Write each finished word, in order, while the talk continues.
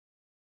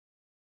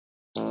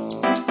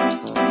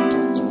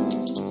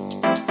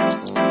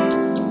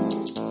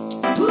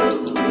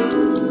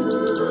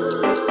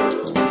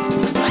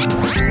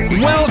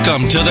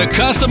Welcome to the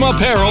Custom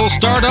Apparel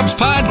Startups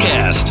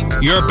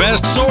Podcast, your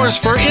best source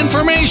for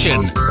information,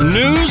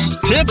 news,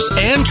 tips,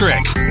 and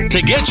tricks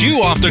to get you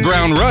off the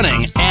ground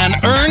running and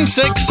earn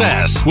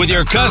success with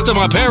your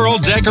custom apparel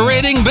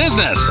decorating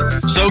business.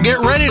 So get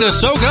ready to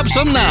soak up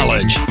some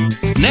knowledge.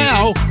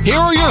 Now, here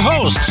are your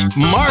hosts,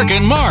 Mark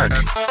and Mark.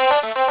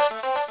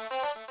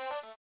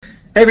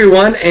 Hey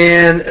everyone,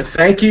 and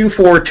thank you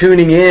for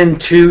tuning in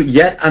to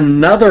yet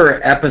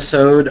another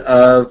episode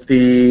of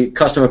the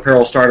Custom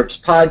Apparel Startups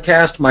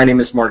Podcast. My name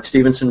is Mark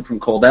Stevenson from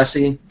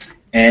Coldesi.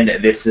 And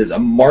this is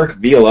Mark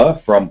Vila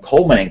from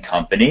Coleman &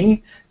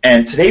 Company.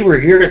 And today we're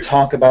here to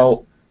talk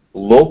about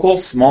local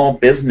small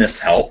business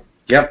help.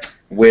 Yep.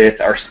 With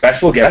our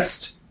special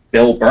guest,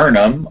 Bill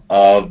Burnham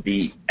of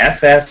the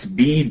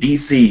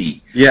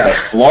FSBDC, the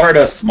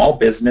Florida Small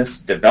Business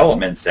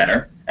Development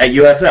Center at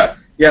USF.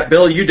 Yeah,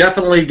 Bill, you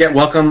definitely get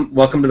welcome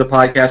to the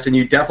podcast, and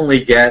you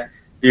definitely get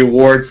the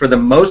award for the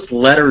most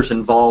letters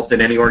involved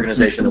in any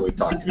organization that we've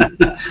talked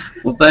to.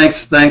 Well,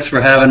 thanks for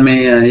having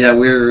me.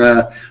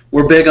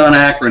 We're big on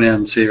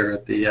acronyms here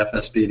at the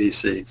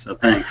FSBDC, so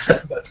thanks.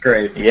 That's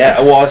great. Yeah,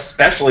 well,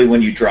 especially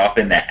when you drop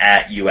in the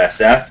at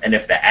USF, and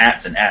if the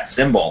at's an at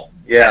symbol,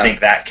 I think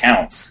that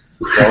counts.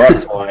 So we're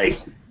up to like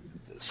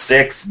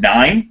 6,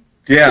 9.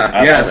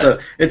 Yeah. So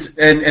it's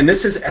and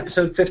this is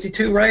episode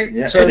 52, right?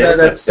 Yeah, so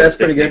that's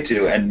pretty good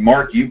too. And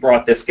Mark, you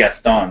brought this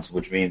guest on,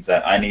 which means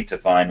that I need to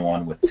find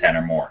one with 10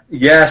 or more.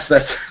 Yes,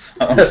 that's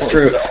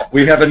true. So,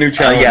 we have a new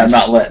challenge. I'm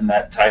not letting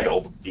that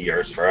title be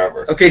yours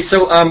forever. Okay,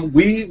 so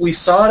we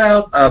sought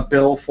out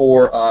Bill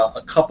for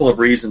a couple of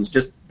reasons,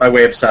 just by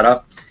way of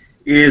setup.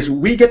 Is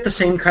we get the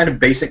same kind of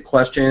basic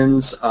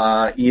questions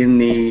in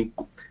the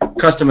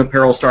Custom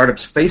Apparel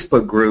Startups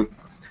Facebook group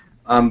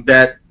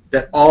that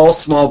all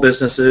small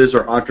businesses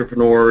or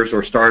entrepreneurs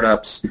or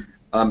startups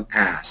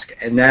ask.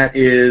 And that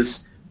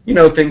is,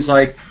 things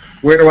like,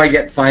 where do I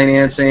get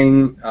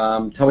financing?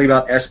 Tell me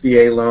about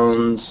SBA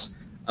loans.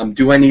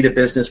 Do I need a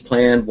business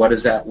plan? What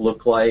does that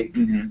look like?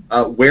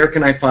 Mm-hmm. Where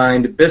can I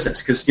find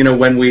business? Because,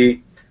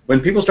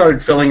 when people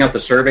started filling out the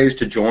surveys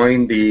to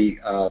join the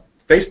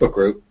Facebook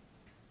group,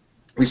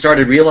 we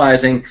started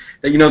realizing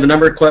that,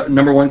 the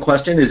number one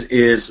question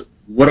is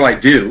what do I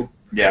do?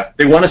 Yeah,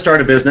 they want to start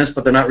a business,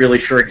 but they're not really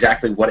sure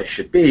exactly what it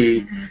should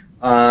be.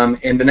 Mm-hmm.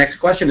 And the next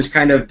question is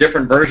kind of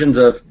different versions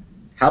of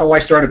how do I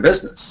start a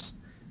business?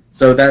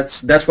 So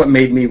that's what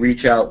made me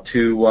reach out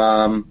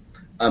to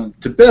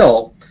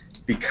Bill,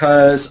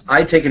 because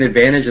I've taken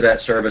advantage of that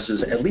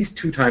services at least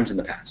 2 times in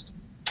the past.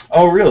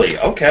 Oh, really?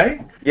 Okay.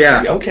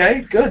 Yeah.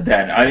 Okay, good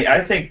then. I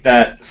think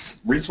that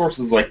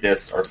resources like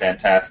this are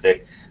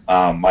fantastic.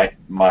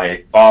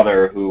 My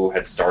father, who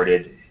had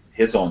started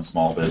his own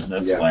small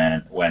business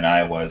when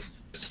I was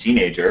a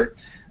teenager,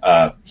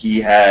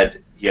 he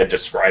had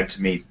described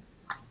to me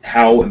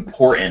how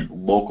important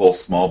local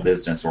small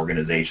business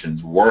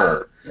organizations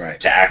were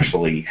to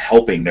actually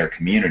helping their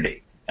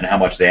community, and how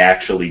much they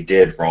actually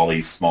did for all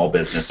these small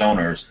business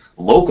owners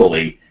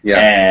locally. Yeah.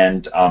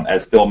 And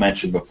as Bill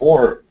mentioned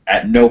before,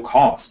 at no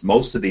cost.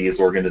 Most of these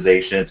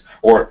organizations,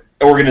 or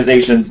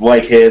organizations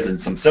like his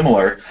and some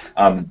similar,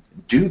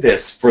 do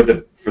this for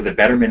the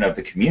betterment of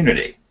the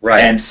community.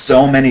 Right. And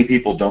so many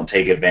people don't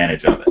take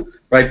advantage of it.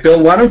 Right,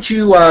 Bill. Why don't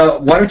you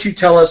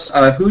tell us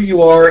who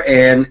you are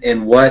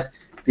and what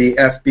the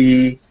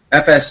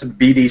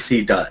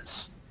FSBDC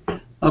does?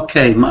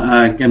 Okay.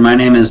 Again, my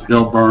name is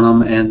Bill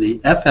Burnham, and the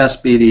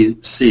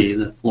FSBDC,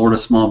 the Florida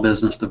Small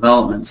Business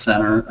Development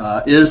Center,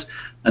 is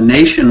a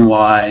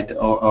nationwide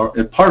or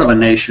part of a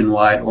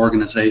nationwide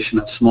organization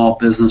of small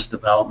business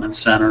development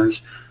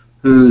centers,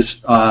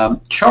 whose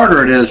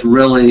charter it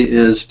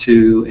is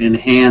to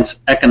enhance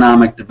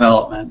economic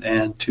development,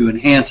 and to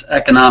enhance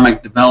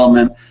economic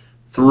development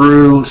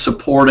through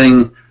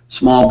supporting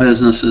small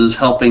businesses,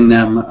 helping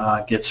them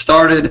get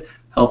started,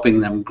 helping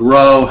them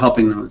grow,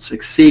 helping them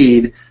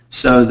succeed,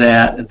 so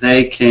that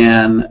they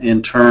can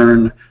in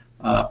turn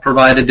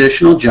provide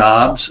additional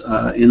jobs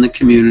in the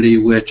community,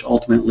 which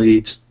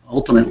ultimately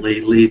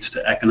leads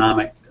to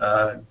economic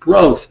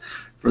growth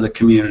for the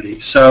community.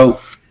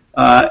 So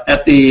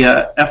at the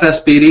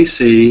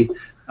FSBDC,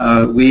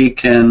 we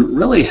can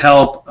really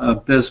help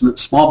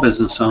small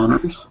business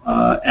owners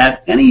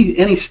at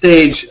any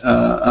stage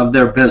of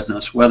their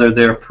business, whether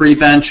they're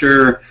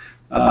pre-venture,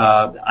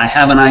 I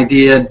have an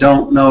idea,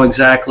 don't know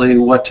exactly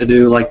what to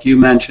do, like you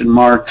mentioned,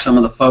 Mark, some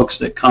of the folks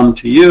that come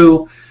to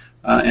you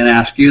and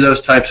ask you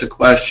those types of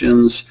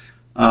questions,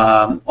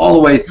 all the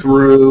way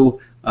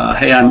through,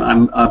 hey,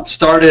 I'm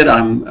started,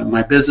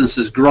 my business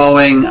is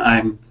growing,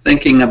 I'm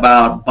thinking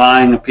about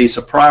buying a piece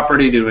of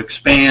property to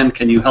expand,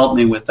 can you help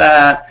me with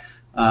that?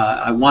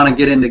 I want to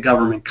get into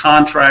government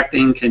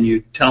contracting, can you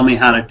tell me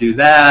how to do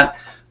that?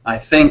 I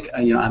think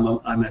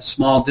I'm a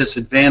small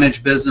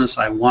disadvantaged business,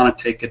 I want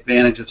to take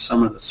advantage of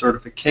some of the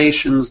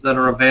certifications that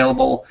are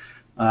available,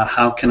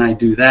 how can I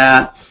do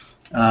that?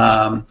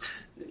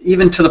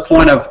 Even to the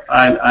point of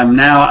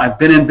I've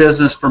been in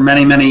business for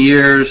many, many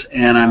years,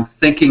 and I'm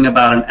thinking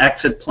about an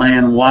exit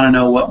plan, want to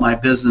know what my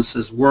business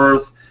is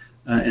worth,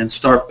 and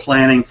start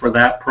planning for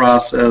that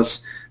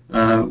process.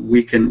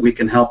 we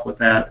can help with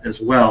that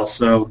as well.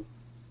 So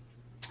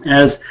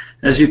as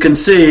you can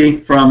see,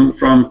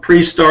 from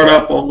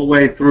pre-startup all the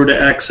way through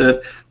to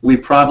exit, we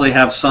probably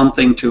have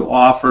something to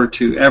offer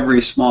to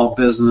every small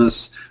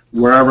business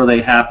wherever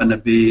they happen to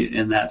be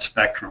in that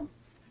spectrum.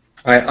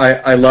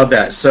 I love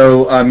that.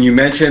 So you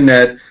mentioned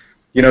that,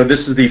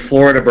 this is the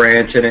Florida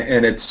branch,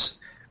 and it's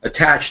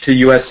attached to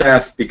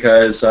USF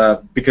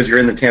because you're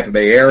in the Tampa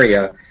Bay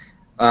area.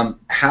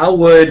 How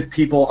would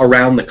people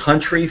around the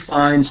country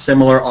find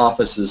similar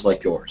offices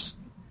like yours?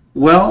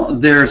 Well,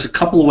 there's a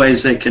couple of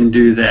ways they can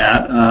do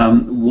that.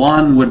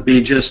 One would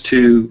be just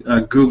to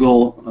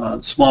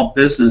Google Small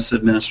Business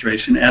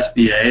Administration,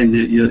 SBA, and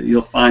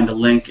you'll find a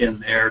link in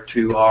there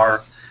to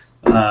our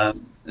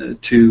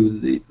to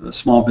the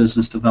Small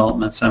Business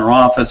Development Center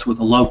office with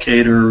a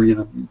locator,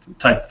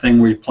 type of thing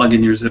where you plug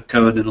in your zip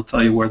code and it'll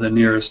tell you where the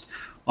nearest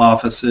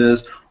office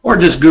is. Or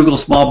just Google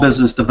Small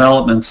Business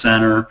Development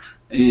Center,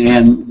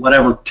 and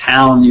whatever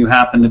town you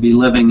happen to be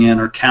living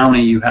in or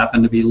county you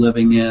happen to be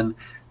living in,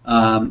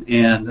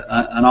 and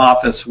an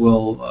office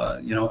will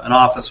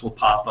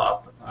pop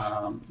up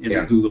in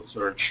a Google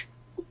search.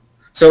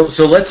 So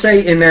let's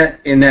say in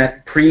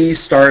that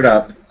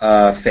pre-startup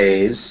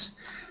phase,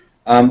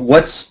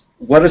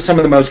 what are some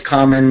of the most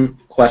common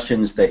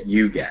questions that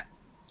you get?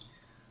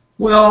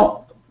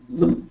 Well,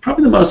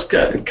 probably the most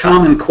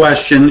common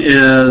question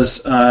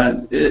is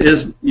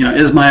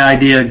my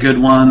idea a good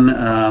one?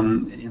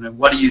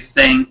 What do you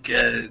think?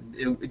 Do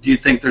you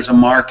think there's a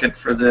market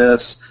for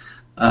this?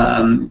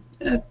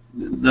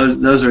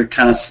 Those are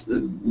kind of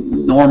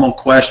normal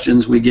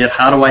questions we get.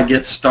 How do I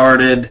get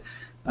started?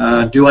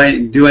 Do I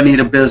need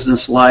a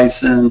business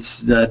license?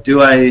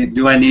 Do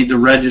I need to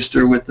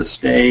register with the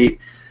state?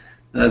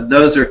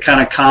 Those are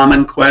kind of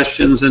common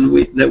questions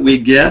that we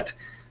get.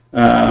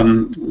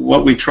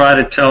 What we try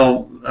to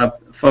tell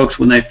folks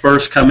when they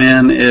first come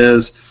in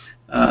is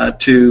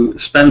to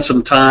spend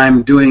some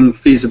time doing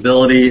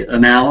feasibility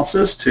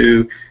analysis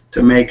to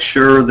make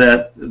sure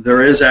that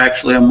there is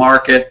actually a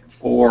market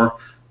for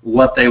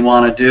what they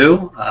want to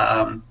do.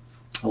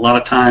 A lot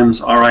of times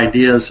our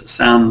ideas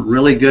sound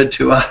really good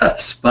to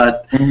us,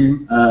 but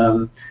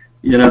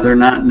they're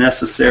not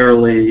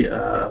necessarily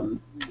an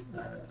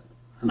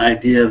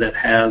idea that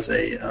has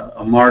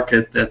a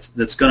market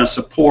that's going to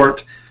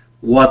support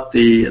what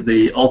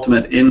the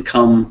ultimate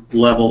income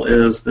level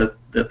is that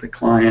the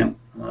client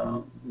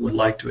would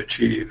like to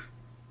achieve.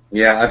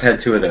 Yeah, I've had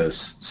two of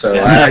those,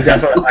 so I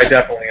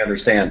definitely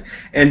understand.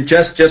 And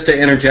just to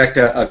interject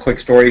a quick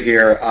story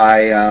here,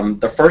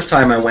 the first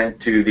time I went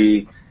to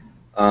the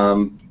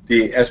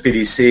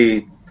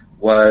SBDC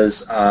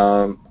was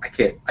I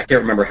can't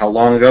remember how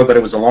long ago, but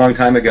it was a long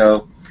time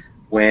ago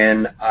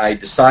when my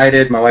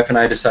wife and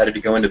I decided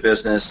to go into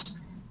business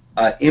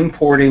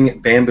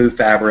importing bamboo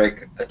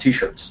fabric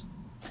T-shirts.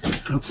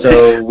 Okay.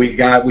 So we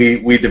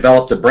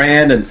developed a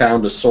brand and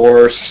found a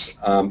source,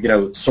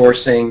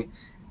 sourcing,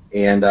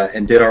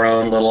 and did our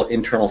own little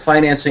internal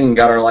financing and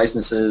got our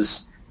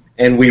licenses,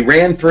 and we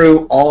ran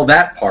through all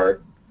that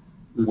part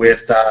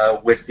with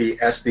the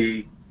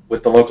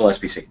local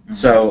SBC. Mm-hmm.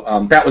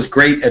 So that was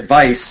great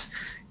advice,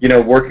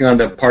 working on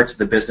the parts of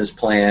the business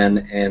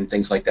plan and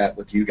things like that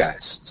with you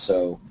guys.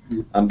 So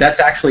that's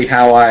actually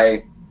how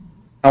I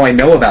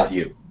know about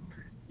you.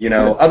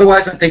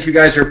 Otherwise I think you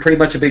guys are pretty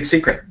much a big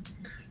secret.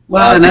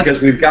 Well,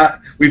 because we've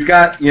got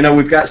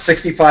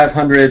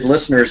 6,500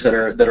 listeners that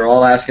are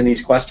all asking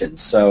these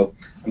questions. So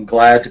I'm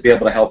glad to be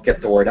able to help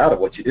get the word out of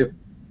what you do.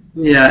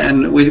 Yeah,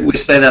 and we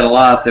say that a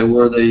lot, that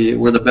we're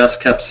the best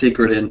kept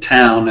secret in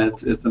town.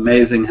 It's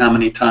amazing how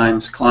many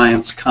times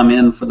clients come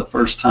in for the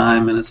first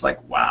time and it's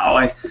like, wow,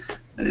 I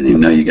didn't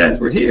even know you guys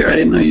were here. I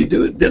didn't know you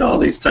did all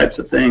these types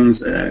of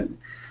things.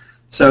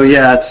 So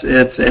yeah,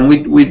 it's and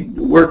we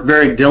work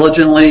very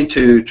diligently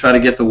to try to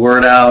get the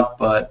word out,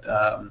 but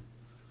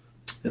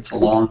it's a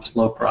long,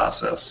 slow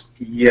process.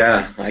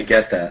 Yeah, I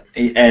get that.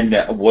 And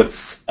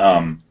what's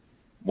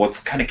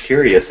kind of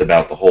curious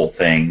about the whole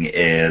thing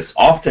is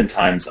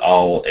oftentimes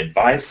I'll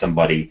advise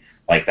somebody,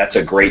 like, that's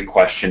a great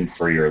question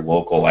for your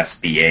local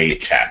SBA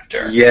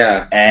chapter.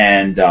 Yeah.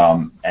 And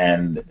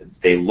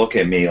they look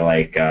at me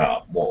like,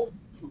 well,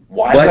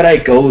 why would I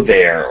go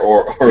there?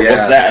 Or yeah.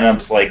 What's that? And I'm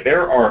just like,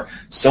 there are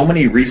so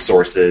many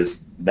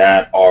resources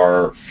that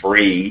are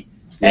free,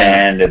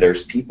 and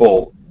there's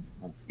people,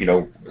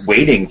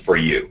 waiting for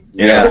you,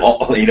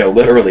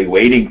 literally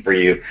waiting for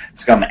you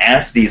to come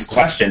ask these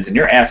questions. And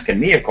you're asking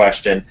me a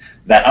question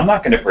that I'm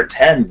not going to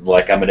pretend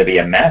like I'm going to be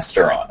a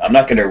master on. I'm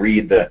not going to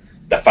read the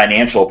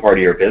financial part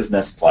of your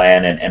business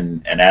plan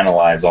and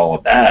analyze all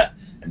of that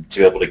and to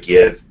be able to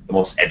give the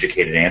most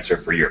educated answer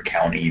for your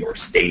county or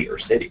state or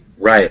city.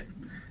 Right.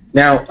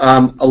 Now,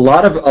 a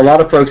lot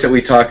of folks that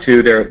we talk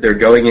to, they're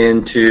going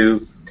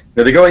into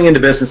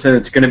business, and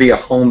it's going to be a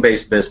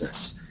home-based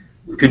business.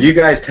 Could you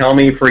guys tell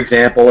me, for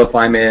example, if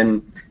I'm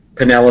in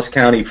Pinellas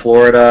County,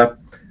 Florida,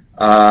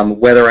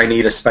 whether I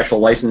need a special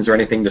license or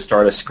anything to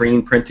start a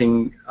screen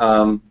printing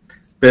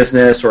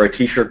business or a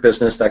T-shirt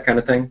business, that kind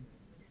of thing?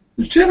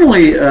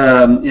 Generally,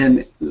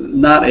 in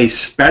not a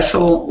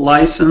special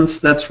license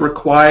that's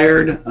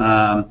required.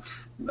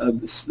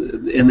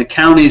 In the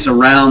counties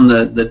around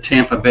the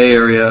Tampa Bay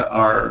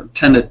area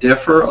tend to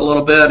differ a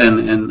little bit,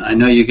 and I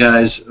know you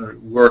guys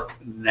work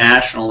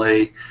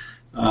nationally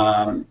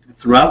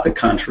throughout the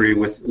country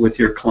with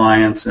your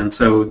clients, and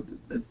so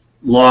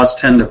laws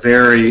tend to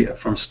vary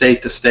from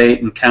state to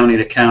state and county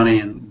to county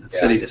and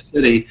city to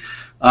city.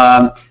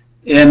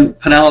 In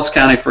Pinellas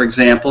County, for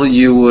example,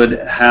 you would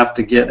have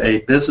to get a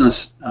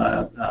business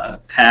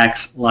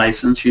tax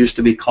license. Used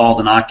to be called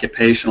an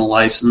occupational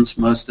license.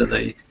 Most of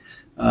the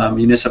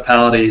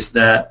municipalities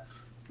that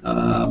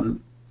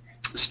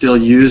still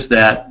use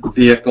that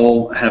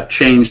vehicle have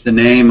changed the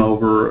name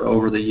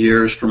over the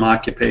years from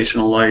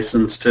occupational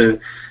license to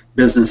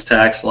business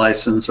tax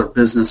license or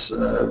business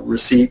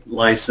receipt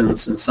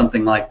license and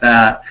something like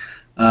that.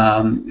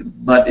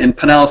 But in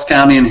Pinellas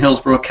County and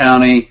Hillsborough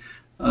County,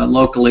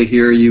 locally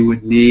here, you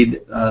would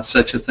need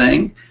such a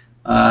thing.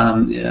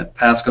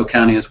 Pasco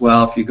County as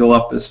well. If you go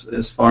up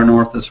as far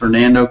north as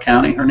Hernando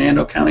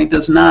County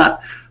does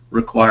not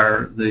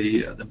require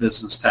the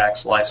business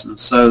tax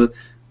license. So,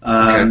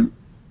 like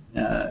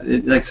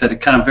I said, it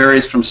kind of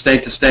varies from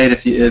state to state.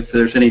 If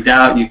there's any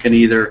doubt, you can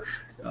either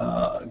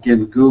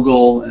again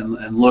Google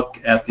and look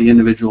at the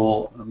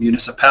individual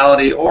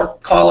municipality, or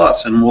call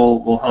us and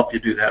we'll help you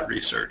do that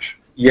research.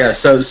 Yeah,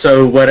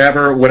 so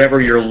whatever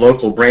your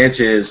local branch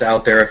is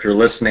out there, if you're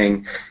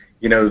listening,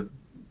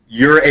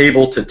 you're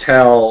able to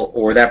tell,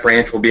 or that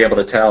branch will be able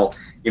to tell,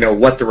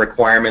 what the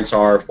requirements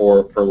are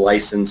for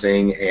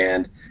licensing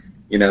and,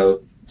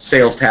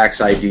 sales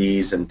tax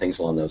IDs and things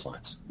along those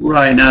lines.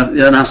 Right.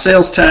 Now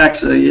sales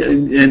tax,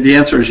 and the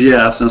answer is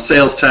yes. Now,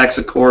 sales tax,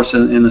 of course,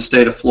 in the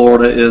state of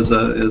Florida is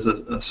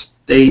a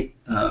state,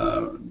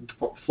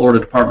 Florida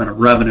Department of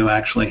Revenue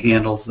actually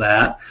handles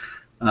that.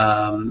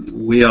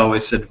 We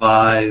always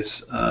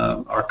advise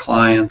our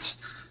clients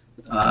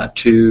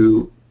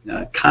to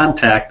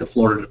contact the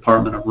Florida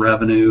Department of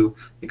Revenue,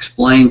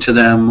 explain to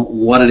them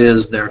what it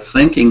is they're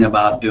thinking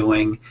about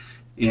doing,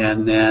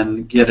 and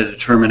then get a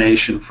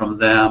determination from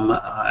them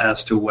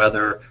as to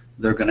whether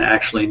they're going to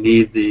actually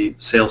need the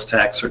sales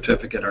tax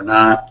certificate or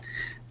not.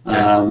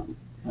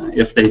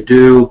 If they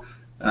do,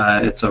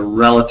 it's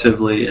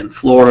in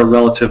Florida,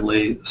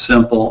 relatively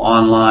simple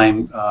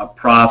online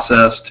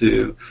process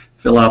to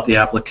fill out the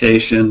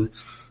application.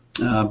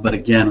 But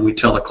again, we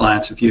tell the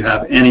clients, if you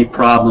have any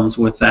problems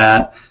with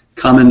that,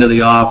 come into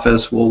the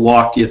office. We'll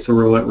walk you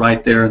through it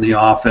right there in the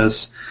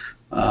office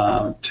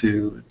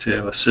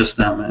to assist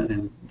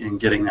them in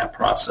getting that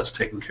process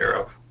taken care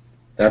of.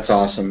 That's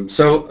awesome.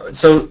 So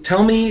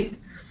tell me,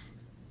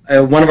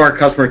 one of our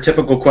customer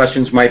typical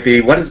questions might be,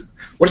 what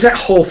does that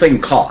whole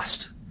thing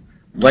cost?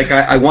 Like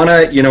I want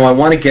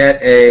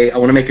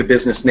to make a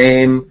business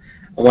name.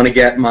 I want to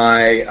get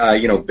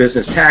my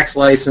business tax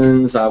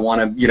license. I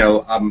want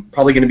to I'm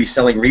probably going to be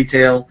selling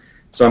retail,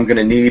 so I'm going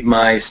to need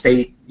my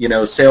state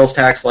sales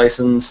tax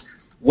license.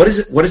 What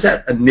is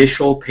that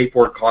initial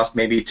paperwork cost?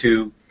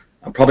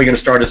 I'm probably going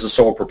to start as a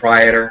sole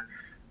proprietor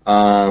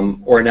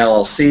or an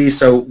LLC.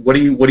 So what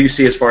do you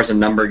see as far as a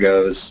number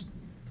goes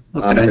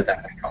that might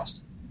cost?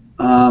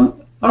 All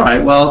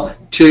right. Well,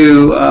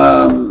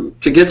 to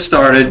get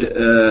started,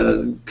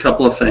 a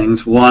couple of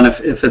things. One,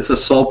 if it's a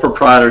sole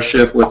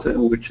proprietorship,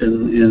 which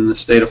in the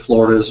state of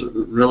Florida is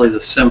really the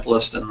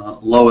simplest and the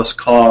lowest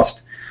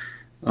cost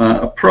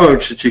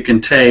approach that you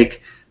can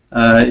take,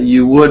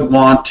 you would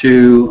want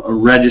to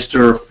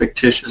register a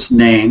fictitious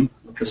name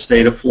with the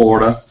state of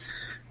Florida.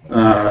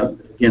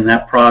 Again,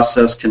 that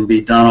process can be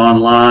done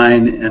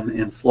online. And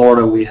in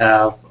Florida, we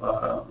have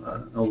a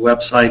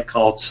website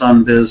called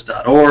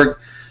sunbiz.org,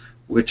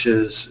 which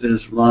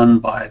is run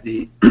by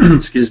the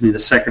the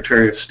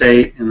Secretary of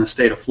State in the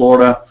state of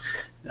Florida.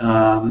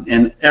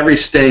 And every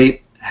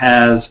state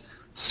has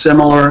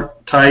similar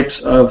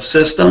types of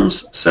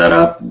systems set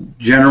up,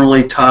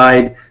 generally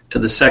tied to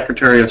the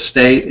Secretary of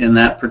State in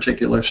that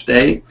particular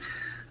state.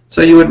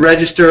 So you would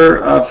register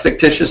a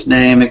fictitious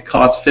name. It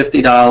costs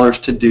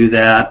 $50 to do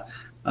that.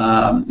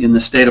 In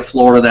the state of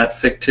Florida, that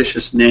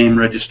fictitious name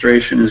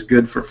registration is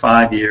good for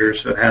 5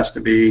 years, so it has to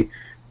be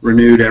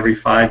renewed every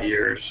 5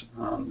 years.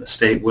 The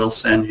state will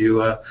send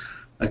you a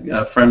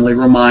friendly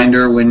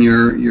reminder when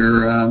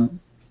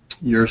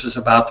yours is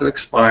about to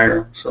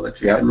expire, so that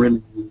you can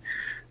renew.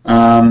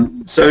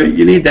 So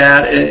you need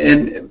that.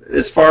 And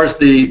as far as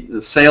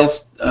the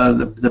sales,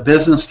 the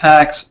business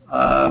tax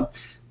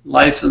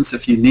license,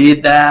 if you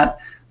need that,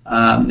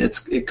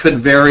 it could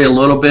vary a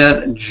little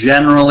bit.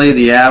 Generally,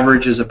 the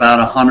average is about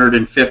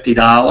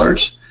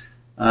 $150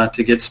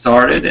 to get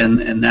started,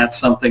 and that's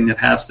something that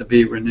has to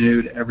be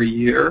renewed every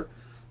year.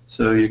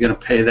 So you're going to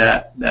pay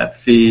that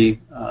fee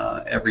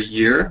every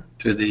year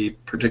to the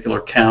particular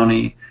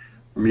county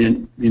or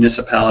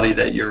municipality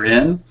that you're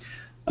in.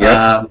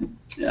 Yep.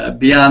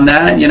 Beyond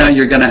that,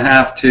 you're going to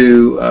have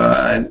to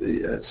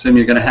assume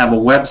you're going to have a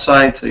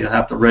website, so you'll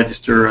have to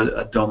register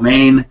a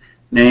domain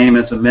name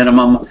as a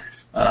minimum.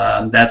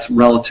 That's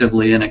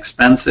relatively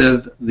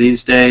inexpensive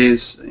these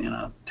days.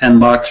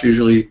 $10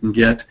 usually you can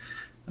get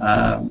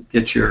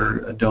get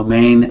your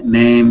domain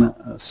name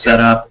set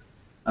up.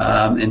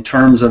 In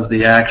terms of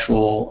the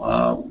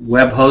actual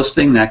web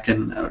hosting, that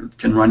can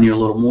run you a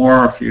little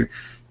more if you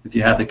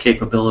have the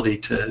capability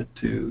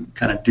to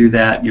kind of do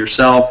that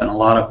yourself. And a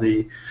lot of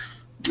the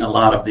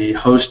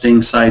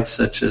hosting sites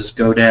such as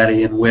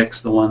GoDaddy and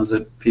Wix, the ones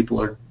that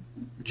people are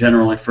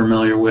generally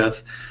familiar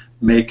with,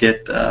 make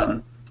it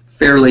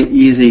fairly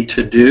easy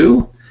to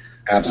do.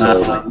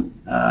 Absolutely.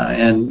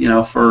 And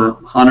for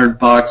 $100,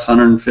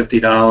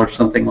 $150,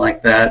 something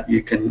like that,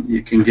 you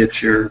can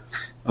get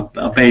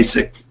a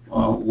basic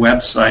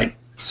website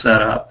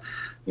set up.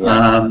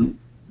 Yeah.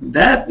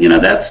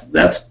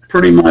 That's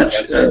pretty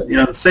much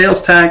the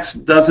sales tax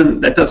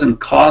doesn't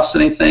cost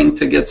anything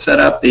to get set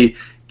up.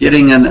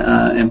 Getting an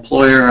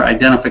employer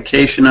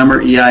identification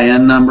number,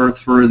 EIN number,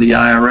 through the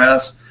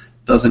IRS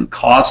doesn't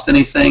cost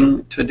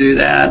anything to do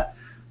that.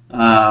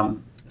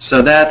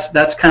 So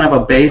that's kind of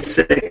a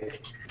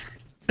basic,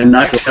 in a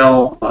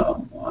nutshell,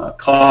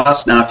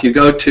 cost. Now, if you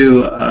go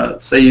to,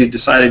 say you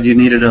decided you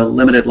needed a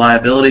limited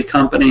liability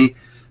company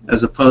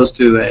as opposed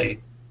to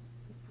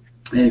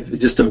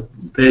just a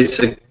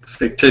basic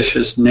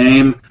fictitious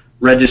name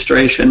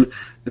registration,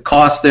 the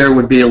cost there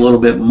would be a little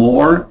bit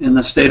more in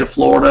the state of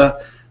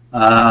Florida.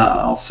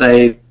 I'll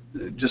say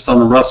just on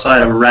the rough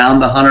side of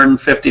around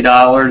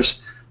 $150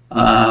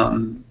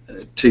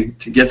 to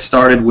get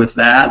started with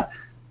that.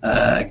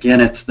 Again,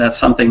 that's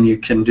something you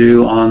can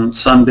do on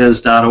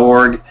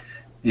sunbiz.org,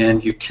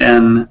 and you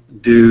can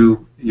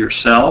do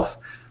yourself.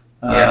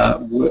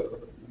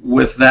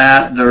 With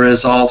that, there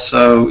is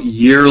also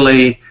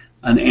yearly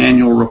an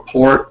annual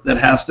report that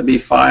has to be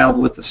filed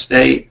with the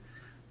state,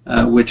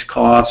 which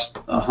costs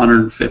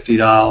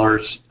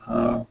 $150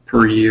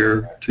 per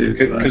year to.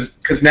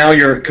 Because now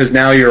you're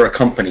a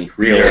company,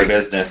 really. You're a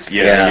business.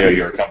 You're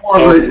a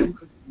company.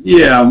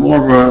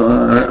 More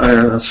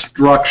of a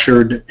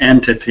structured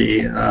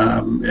entity,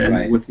 and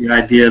right. with the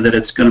idea that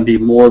it's going to be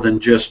more than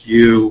just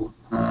you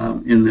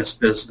in this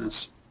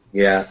business.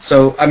 Yeah.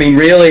 So, I mean,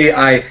 really,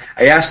 I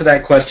asked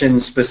that question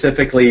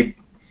specifically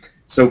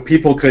so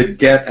people could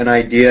get an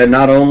idea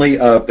not only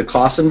of the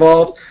costs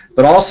involved,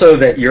 but also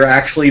that you're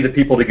actually the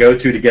people to go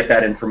to get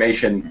that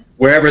information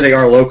wherever they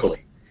are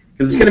locally.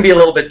 Because it's going to be a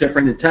little bit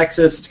different in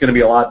Texas. It's going to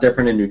be a lot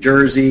different in New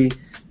Jersey,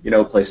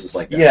 places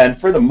like that. Yeah, and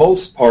for the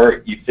most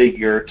part, you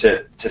figure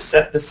to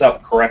set this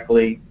up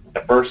correctly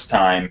the first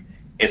time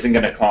isn't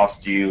going to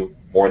cost you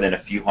more than a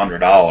few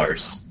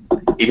 $100s.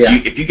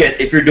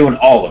 If you're doing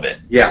all of it.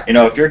 Yeah.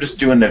 If you're just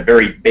doing the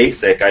very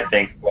basic, I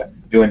think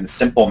doing the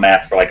simple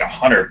math for like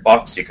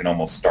 $100, you can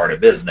almost start a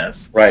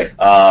business. Right.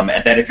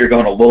 And then if you're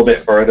going a little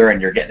bit further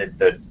and you're getting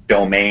the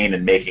domain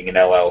and making an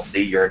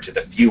LLC, you're into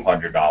the few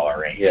 $100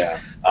 range. Yeah.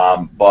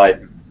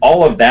 But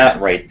all of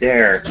that right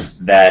there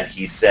that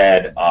he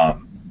said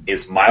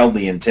is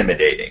mildly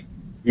intimidating.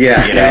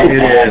 Yeah,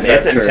 it is.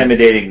 It's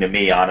intimidating to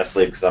me,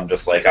 honestly, because I'm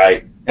just like,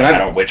 I don't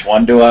know which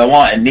one do I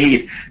want and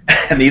need.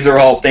 And these are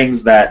all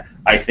things that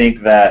I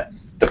think that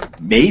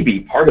maybe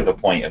part of the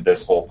point of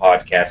this whole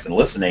podcast and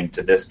listening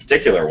to this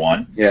particular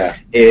one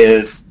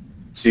is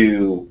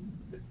to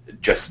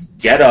just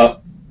get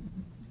up,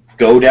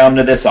 go down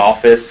to this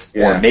office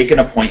or make an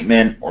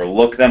appointment or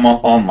look them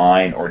up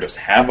online or just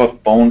have a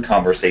phone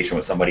conversation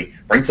with somebody.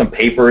 Bring some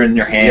paper in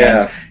your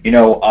hand.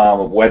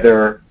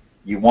 Whether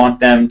you want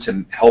them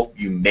to help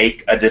you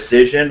make a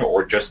decision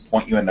or just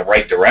point you in the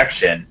right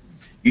direction,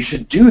 you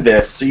should do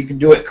this so you can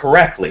do it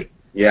correctly.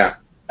 Yeah.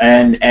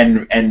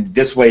 And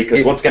this way,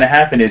 because what's going to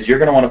happen is you're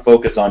going to want to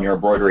focus on your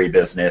embroidery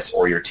business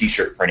or your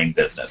T-shirt printing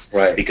business,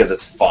 right? Because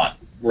it's fun,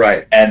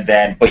 right?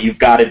 But you've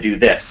got to do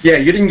this. Yeah,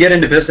 you didn't get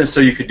into business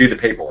so you could do the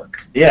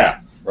paperwork. Yeah,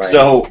 right.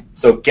 So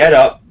get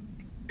up,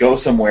 go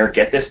somewhere,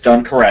 get this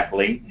done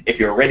correctly. If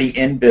you're already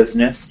in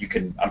business,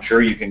 I'm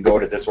sure you can go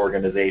to this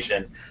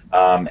organization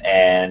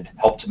and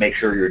help to make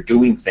sure you're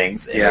doing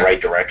things in the right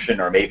direction,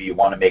 or maybe you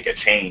want to make a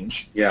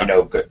change.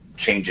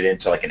 Change it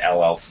into like an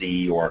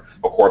LLC or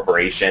a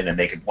corporation, and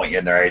they can point you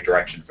in the right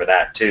direction for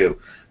that too.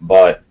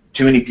 But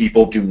too many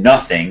people do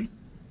nothing,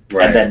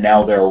 and then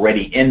now they're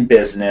already in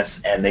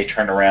business, and they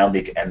turn around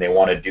and they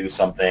want to do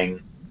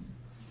something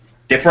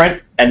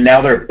different, and now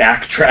they're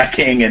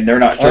backtracking, and they're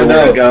not sure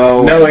where to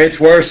go. No,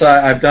 it's worse.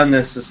 I've done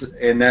this,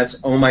 and that's,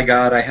 oh my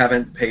God, I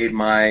haven't paid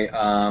my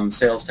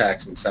sales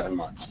tax in 7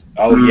 months.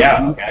 Oh,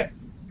 yeah, okay.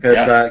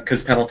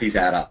 Because penalties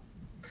add up.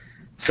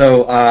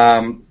 So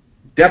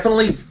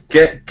definitely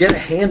get a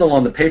handle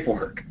on the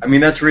paperwork. I mean,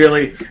 that's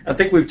really, I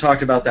think we've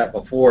talked about that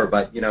before,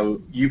 but,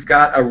 you've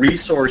got a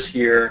resource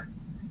here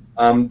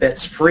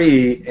that's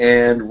free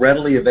and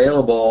readily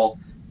available,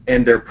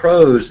 and they're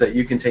pros that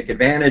you can take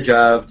advantage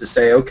of to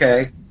say,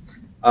 okay,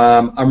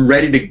 I'm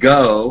ready to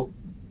go.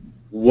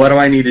 What do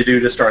I need to do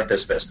to start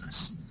this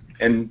business?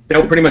 And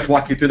they'll pretty much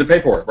walk you through the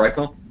paperwork, right,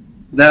 Phil?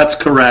 That's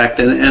correct.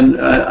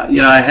 And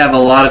I have a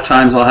lot of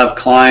times I'll have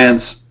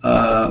clients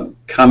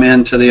come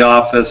into the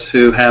office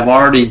who have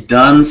already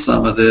done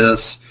some of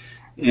this,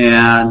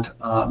 and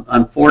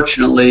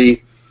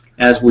unfortunately,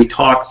 as we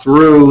talk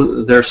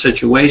through their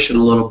situation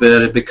a little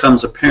bit, it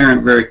becomes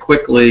apparent very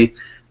quickly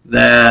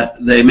that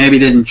they maybe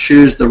didn't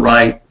choose the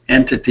right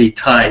entity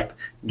type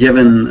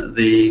given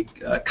the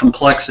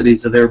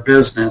complexities of their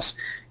business.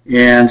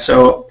 And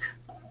so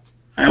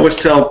I always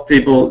tell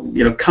people,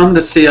 come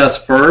to see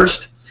us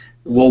first.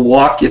 We'll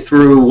walk you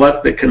through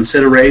what the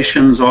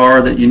considerations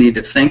are that you need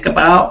to think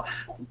about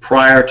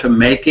prior to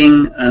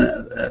making,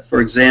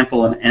 for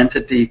example, an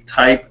entity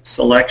type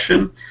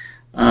selection,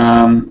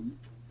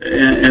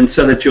 and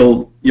so that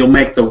you'll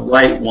make the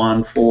right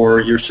one for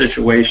your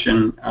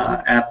situation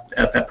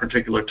at that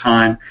particular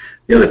time.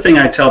 The other thing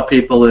I tell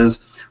people is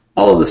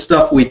all of the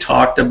stuff we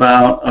talked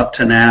about up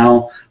to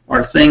now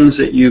are things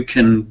that you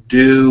can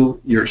do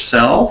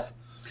yourself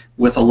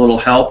with a little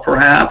help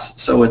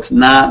perhaps, so it's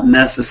not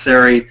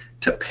necessary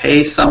to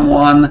pay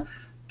someone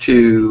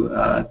to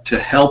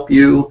help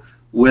you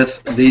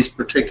with these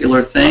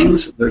particular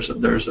things.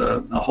 There's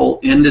a whole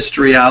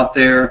industry out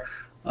there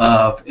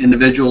of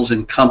individuals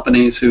and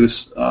companies who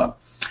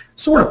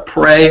sort of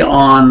prey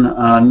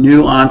on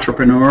new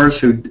entrepreneurs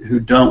who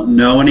don't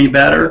know any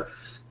better.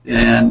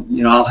 And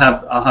I'll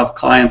have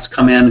clients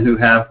come in who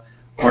have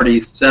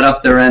already set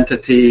up their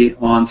entity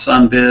on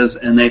SunBiz,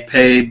 and they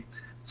paid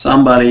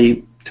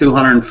somebody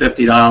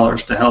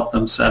 $250 to help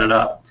them set it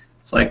up.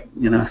 It's like,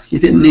 you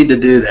didn't need to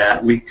do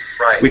that. We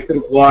could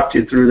have walked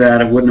you through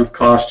that. It wouldn't have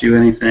cost you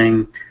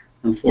anything.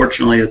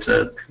 Unfortunately, it's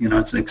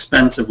an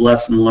expensive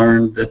lesson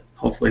learned that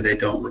hopefully they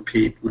don't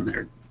repeat when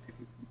they're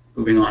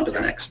moving on to the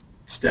next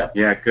step.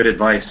 Yeah, good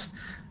advice.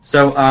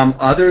 So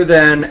other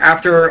than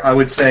after, I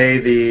would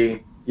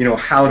say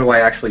how do I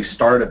actually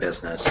start a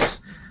business?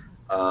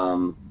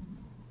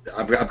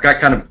 I've got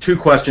kind of two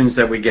questions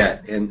that we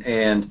get,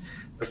 and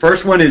the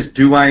first one is,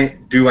 do I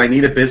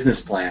need a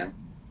business plan,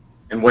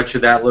 and what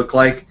should that look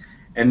like?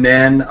 And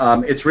then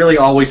it's really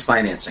always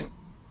financing.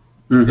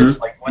 Mm-hmm. It's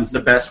like, what's the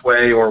best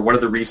way, or what are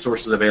the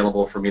resources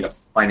available for me to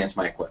finance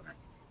my equipment?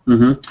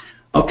 Mm-hmm.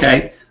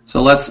 Okay,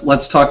 so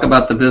let's talk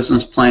about the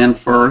business plan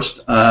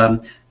first.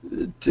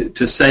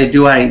 To say,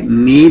 do I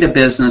need a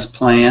business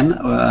plan?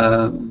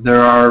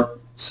 There are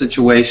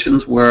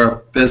situations where a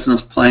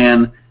business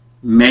plan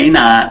may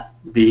not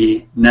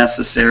be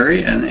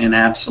necessary and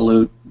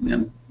absolute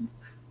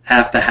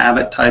have to have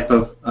it type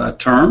of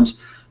terms.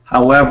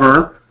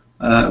 However,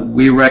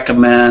 we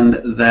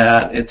recommend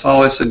that it's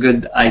always a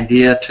good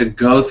idea to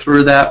go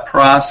through that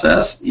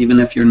process, even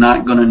if you're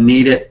not going to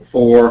need it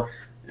for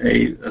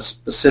a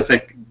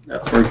specific,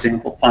 for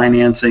example,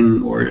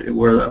 financing or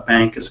where a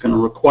bank is going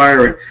to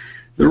require it.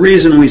 The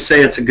reason we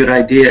say it's a good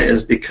idea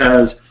is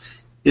because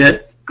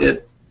it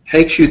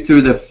takes you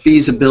through the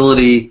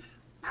feasibility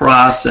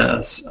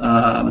process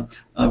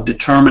of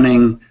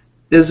determining,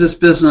 is this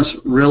business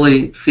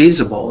really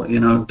feasible?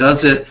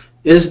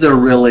 Is there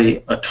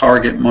really a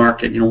target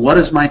market? What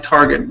does my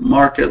target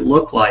market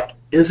look like?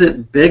 Is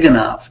it big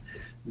enough?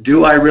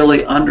 Do I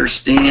really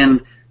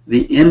understand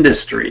the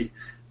industry?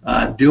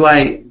 Do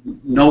I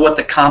know what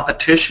the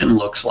competition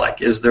looks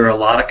like? Is there a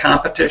lot of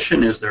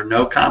competition? Is there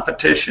no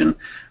competition?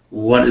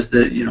 What is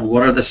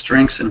what are the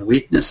strengths and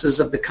weaknesses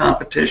of the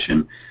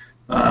competition?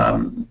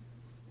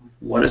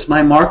 What is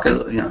my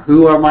market?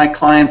 Who are my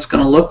clients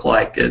going to look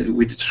like?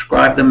 We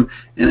describe them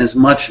in as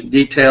much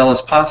detail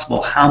as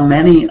possible. How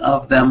many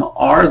of them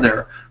are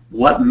there?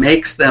 What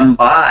makes them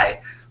buy?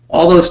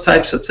 All those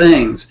types of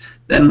things.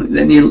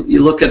 Then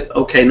you look at,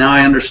 okay, now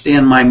I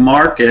understand my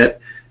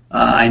market.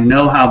 I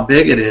know how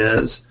big it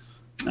is.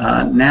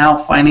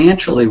 Now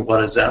financially, what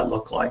does that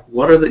look like?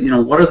 What are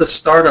the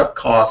startup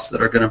costs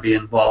that are going to be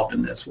involved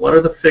in this? What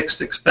are the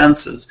fixed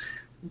expenses?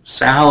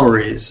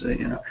 Salaries,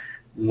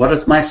 what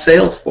does my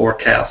sales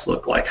forecast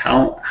look like?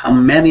 How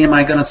many am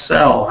I going to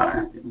sell?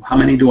 How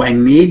many do I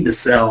need to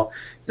sell?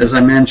 As I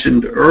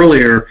mentioned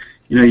earlier,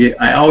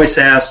 I always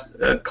ask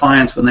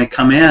clients when they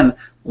come in,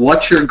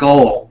 what's your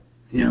goal?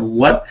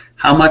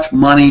 How much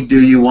money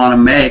do you want to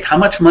make? How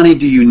much money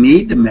do you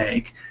need to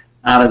make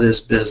out of this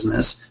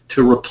business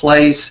to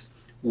replace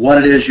what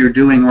it is you're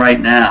doing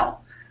right now?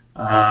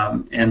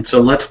 And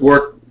so let's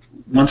work,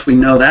 once we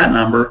know that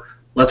number,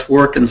 let's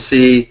work and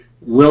see,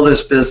 will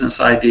this business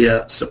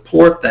idea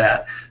support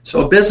that?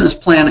 So a business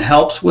plan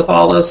helps with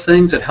all those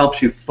things. It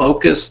helps you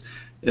focus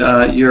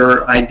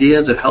your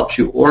ideas. It helps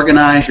you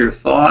organize your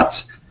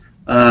thoughts.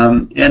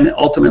 And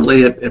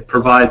ultimately, it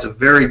provides a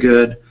very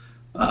good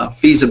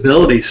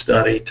feasibility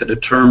study to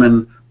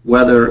determine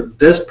whether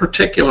this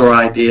particular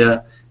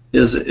idea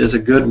is a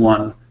good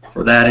one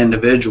for that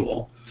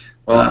individual.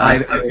 Well,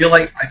 I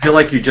feel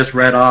like you just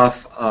read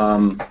off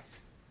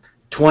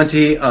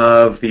 20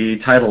 of the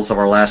titles of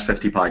our last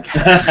 50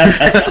 podcasts.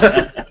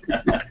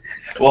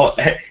 Well,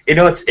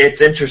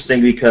 it's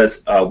interesting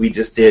because we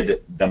just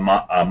did the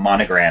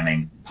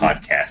monogramming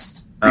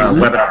podcast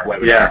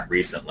webinar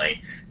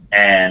recently.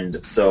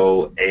 And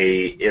so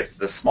if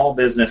the small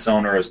business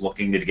owner is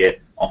looking to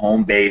get a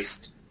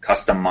home-based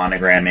custom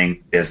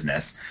monogramming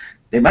business,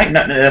 they might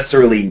not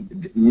necessarily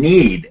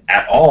need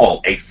at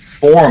all a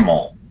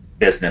formal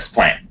business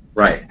plan.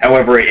 Right.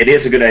 However, it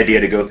is a good idea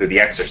to go through the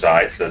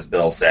exercise, as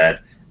Bill said,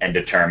 and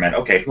determine,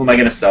 okay, who am I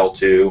going to sell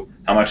to?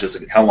 How long is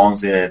it going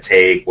to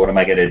take? What am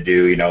I going to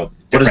do?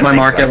 What does my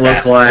market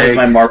look like? What does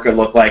my market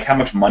look like? How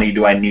much money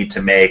do I need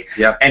to make?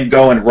 Yep. And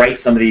go and write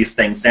some of these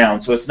things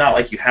down. So it's not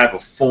like you have a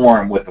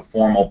form with a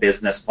formal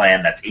business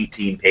plan that's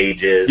 18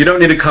 pages. You don't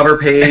need a cover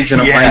page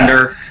and a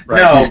binder.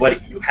 Right? No,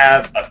 but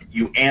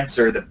you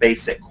answer the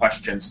basic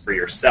questions for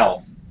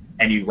yourself,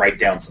 and you write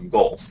down some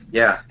goals.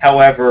 Yeah.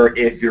 However,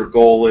 if your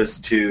goal is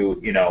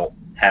to,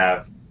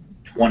 have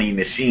 20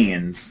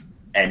 machines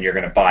and you're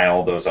going to buy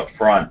all those up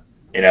front,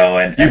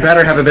 and you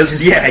better have a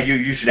business plan. Yeah,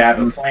 you should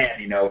have a plan.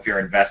 If you're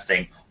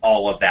investing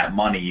all of that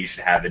money, you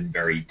should have it in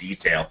very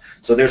detail.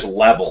 So there's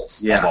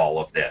levels of all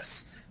of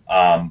this.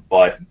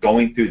 But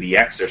going through the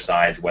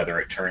exercise, whether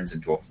it turns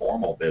into a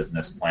formal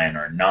business plan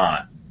or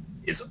not,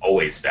 is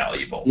always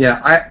valuable.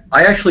 Yeah,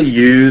 I actually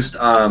used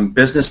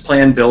Business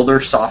Plan Builder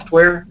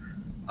software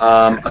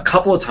a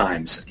couple of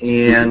times,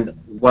 and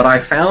what I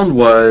found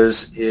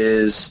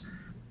is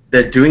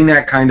that doing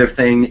that kind of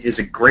thing is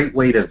a great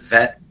way to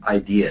vet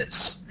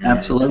ideas.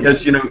 Absolutely.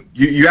 Because,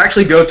 you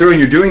actually go through and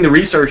you're doing the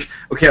research,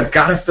 okay, I've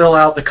got to fill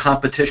out the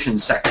competition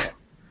section.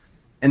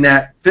 And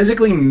that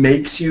physically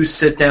makes you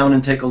sit down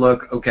and take a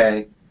look,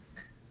 okay,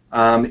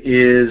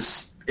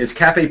 is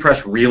Cafe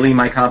Press really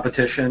my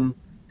competition?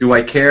 Do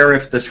I care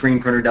if the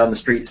screen printer down the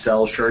street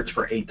sells shirts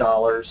for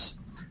 $8?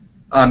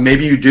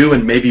 Maybe you do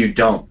and maybe you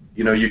don't.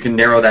 You can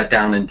narrow that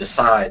down and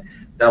decide.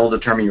 That will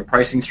determine your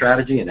pricing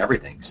strategy and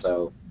everything.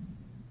 So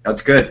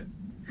that's good.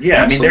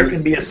 Yeah, Absolutely. there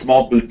can be a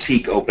small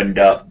boutique opened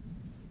up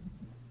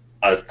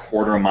a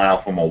quarter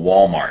mile from a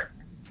Walmart.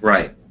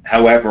 Right.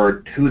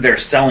 However, who they're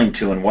selling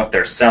to and what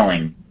they're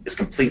selling is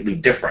completely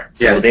different.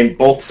 So they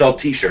both sell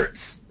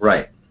T-shirts.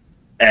 Right.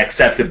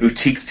 Except the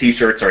boutique's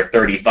T-shirts are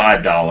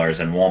 $35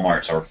 and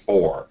Walmart's are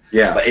 $4.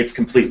 Yeah. But it's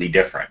completely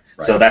different.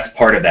 Right. So that's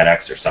part of that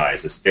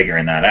exercise, is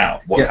figuring that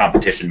out. What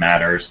competition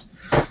matters.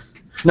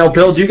 Now,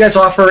 Bill, do you guys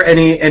offer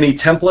any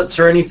templates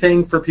or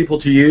anything for people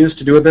to use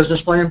to do a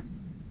business plan?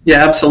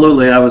 Yeah,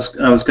 absolutely. I was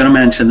going to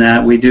mention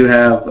that. We do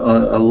have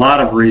a lot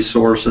of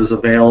resources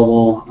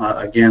available,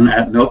 again,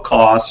 at no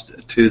cost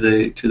to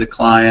the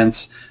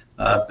clients.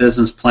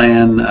 Business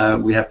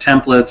plan, we have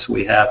templates,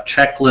 we have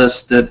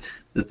checklists that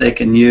they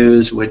can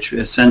use, which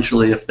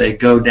essentially if they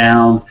go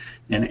down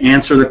and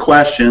answer the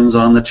questions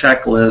on the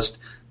checklist,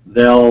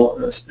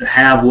 they'll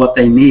have what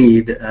they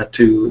need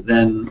to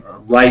then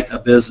write a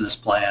business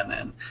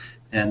plan.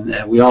 And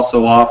we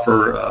also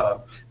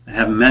offer, I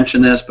haven't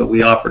mentioned this, but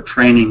we offer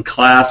training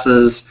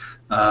classes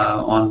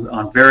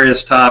on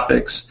various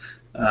topics.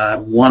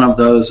 One of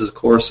those, of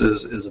course,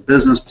 is a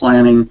business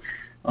planning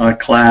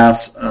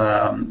class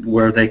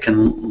where they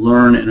can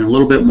learn in a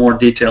little bit more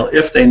detail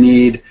if they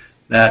need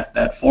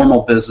that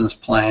formal business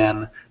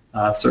plan,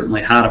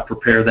 certainly how to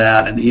prepare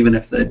that, and even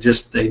if they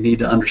need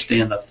to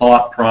understand the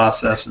thought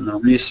process and the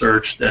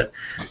research that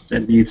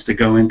needs to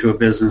go into a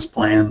business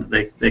plan,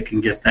 they can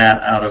get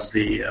that out of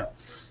the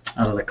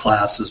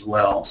class as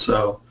well.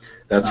 So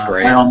that's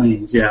great. By all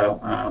means,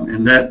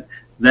 and that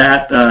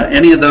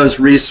any of those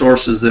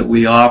resources that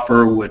we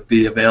offer would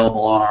be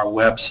available on our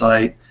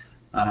website,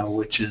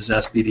 which is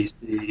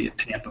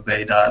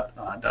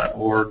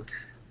sbdctampabay.org.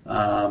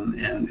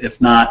 And if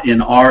not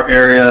in our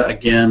area,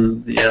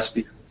 again, the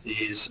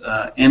SBDCs,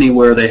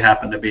 anywhere they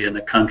happen to be in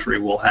the country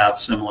will have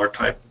similar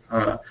type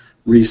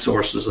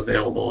resources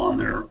available on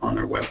their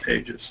web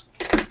pages.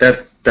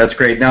 That's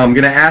great. Now I'm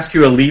going to ask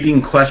you a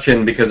leading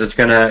question because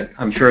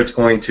I'm sure it's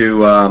going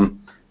to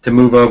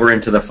move over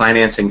into the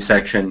financing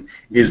section.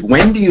 Is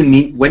when do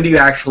you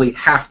actually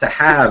have to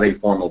have a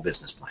formal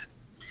business plan?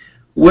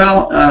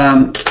 Well,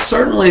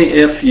 certainly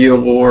if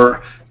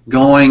you're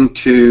going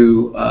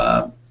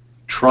to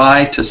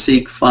try to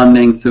seek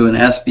funding through an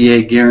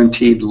SBA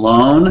guaranteed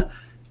loan,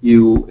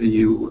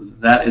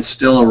 that is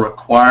still a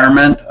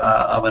requirement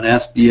of an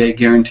SBA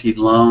guaranteed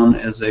loan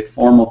as a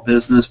formal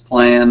business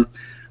plan.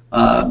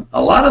 A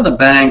lot of the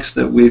banks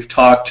that we've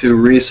talked to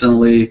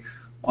recently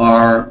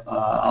are,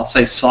 I'll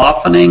say,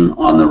 softening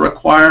on the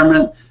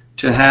requirement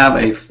to have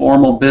a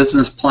formal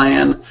business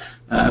plan.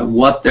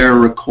 What they're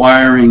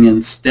requiring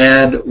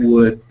instead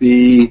would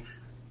be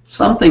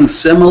something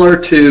similar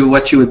to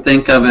what you would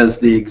think of as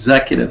the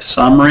executive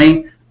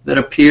summary that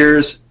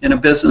appears in a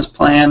business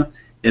plan.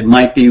 It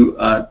might be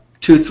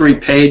 2-3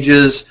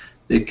 pages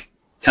that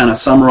kind of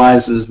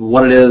summarizes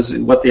what it is,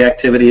 what the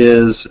activity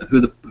is,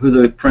 who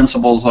the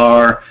principals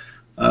are,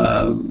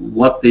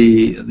 what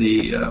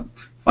the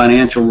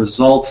financial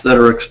results that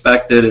are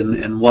expected,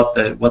 and what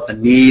the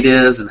need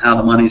is, and how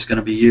the money is going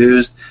to be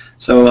used.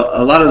 So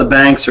a lot of the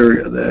banks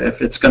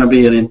if it's going to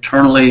be an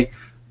internally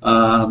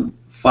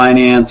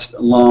financed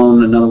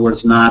loan, in other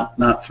words,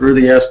 not through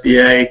the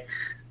SBA,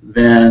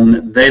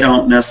 then they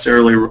don't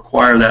necessarily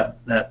require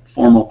that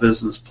formal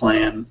business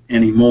plan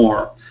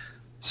anymore.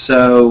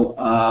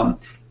 So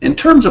in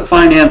terms of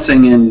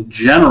financing in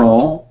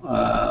general,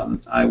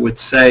 I would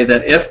say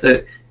that if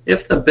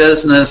the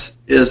business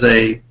is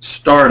a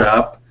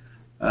startup,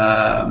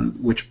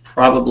 which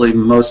probably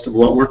most of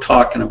what we're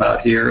talking about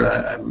here,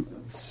 I'm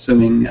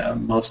assuming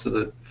most of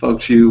the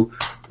folks you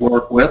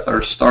work with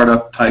are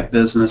startup type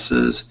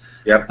businesses.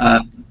 Yep.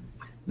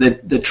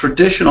 the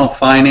traditional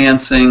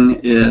financing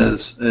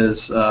is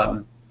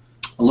a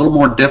little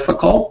more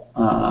difficult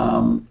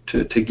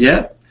to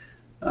get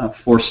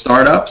for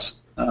startups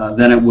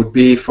than it would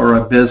be for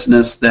a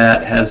business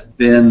that has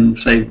been,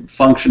 say,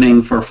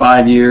 functioning for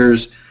 5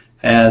 years,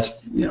 has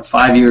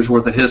 5 years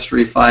worth of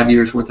history, 5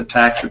 years worth of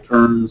tax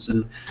returns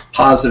and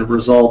positive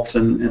results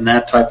and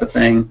that type of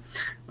thing.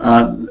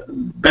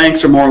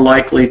 Banks are more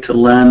likely to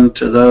lend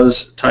to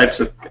those types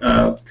of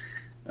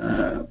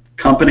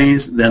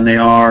companies than they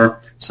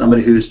are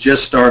somebody who's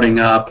just starting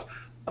up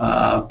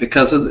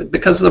because of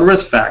the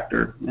risk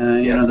factor.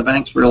 The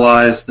banks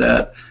realize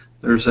that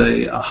there's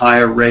a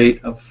higher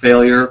rate of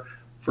failure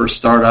for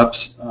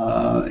startups,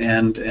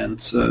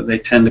 and so they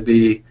tend to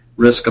be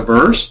risk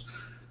averse.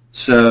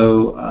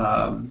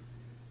 So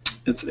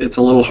it's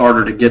a little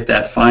harder to get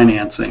that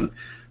financing.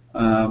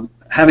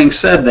 Having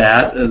said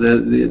that,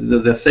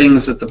 the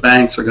things that the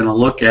banks are going to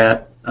look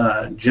at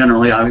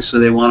generally,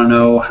 obviously, they want to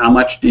know how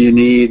much do you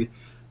need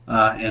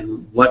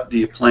and what do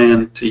you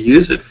plan to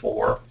use it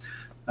for.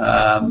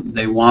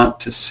 They want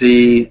to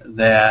see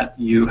that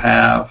you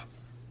have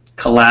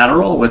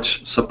collateral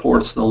which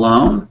supports the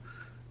loan.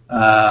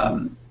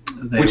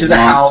 Which is a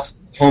house,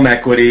 home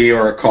equity,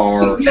 or a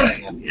car.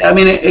 I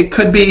mean, it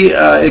could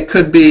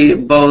be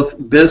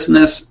both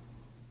business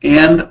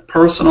and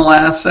personal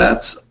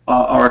assets,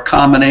 or a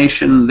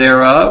combination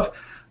thereof.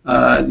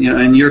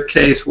 In your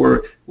case,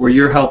 where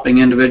you're helping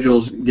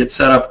individuals get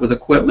set up with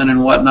equipment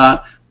and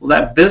whatnot, well,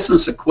 that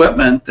business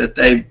equipment that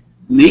they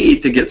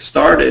need to get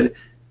started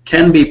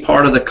can be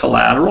part of the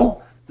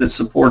collateral that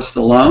supports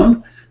the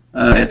loan.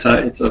 It's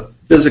a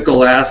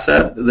physical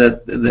asset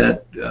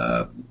that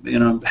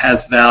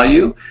has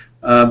value,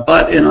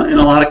 but in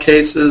a lot of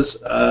cases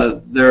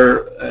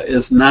there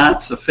is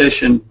not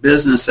sufficient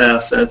business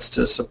assets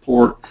to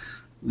support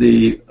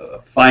the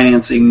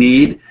financing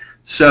need.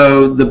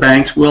 So the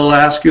banks will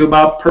ask you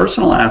about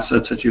personal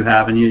assets that you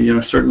have,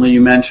 and certainly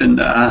you mentioned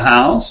a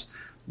house.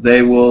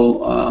 They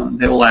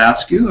will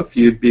ask you if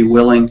you'd be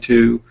willing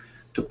to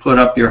put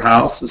up your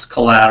house as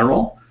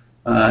collateral.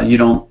 You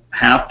don't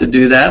have to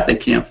do that. They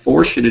can't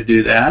force you to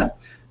do that,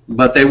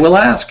 but they will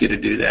ask you to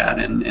do that.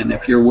 And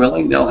if you're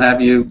willing, they'll have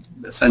you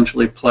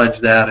essentially pledge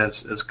that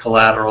as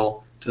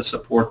collateral to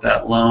support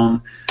that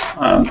loan.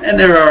 And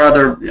there are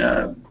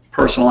other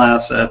personal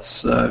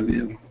assets,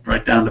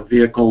 right down to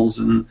vehicles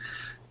and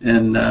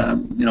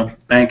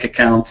bank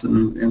accounts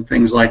and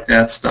things like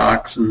that,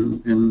 stocks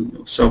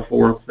and so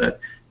forth, that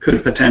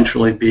could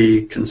potentially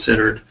be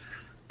considered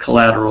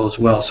collateral as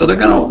well. So they're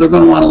going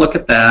to want to look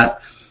at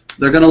that.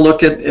 They're going to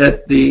look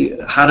at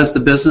the how does the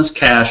business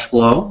cash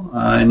flow,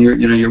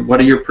 and what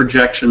do your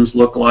projections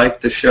look like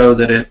to show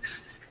that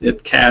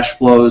it cash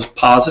flows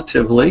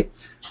positively.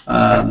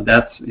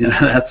 That's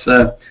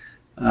a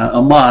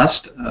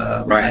must.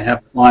 Right. I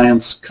have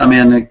clients come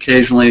in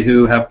occasionally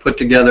who have put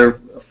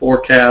together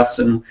forecasts,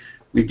 and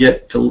we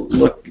get to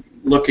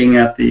looking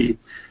at the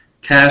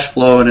cash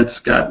flow, and it's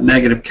got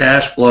negative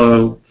cash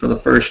flow for the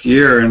first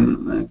year,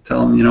 and I tell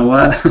them, you know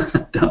what,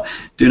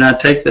 do not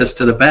take this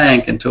to the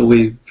bank until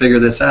we figure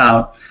this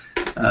out,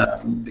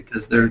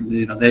 because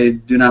they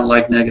do not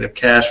like negative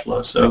cash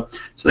flow. So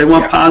they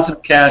want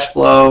positive cash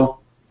flow,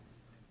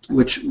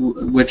 which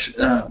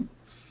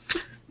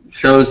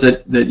shows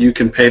that you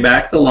can pay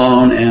back the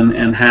loan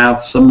and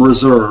have some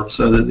reserve,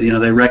 so that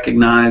they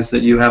recognize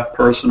that you have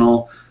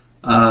personal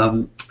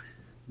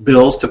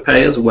bills to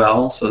pay as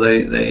well. So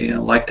they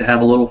like to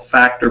have a little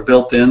factor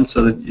built in,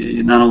 so that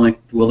not only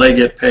will they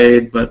get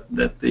paid, but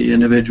that the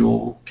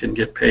individual can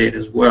get paid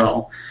as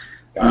well.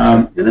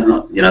 And then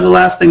the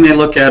last thing they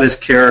look at is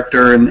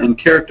character, and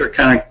character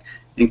kind of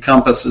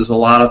encompasses a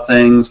lot of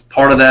things.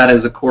 Part of that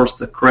is, of course,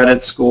 the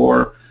credit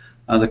score,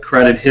 the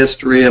credit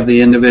history of the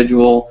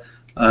individual.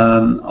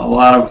 A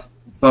lot of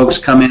folks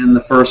come in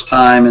the first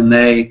time and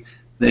they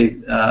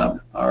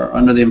are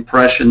under the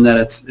impression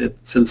that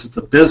since it's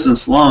a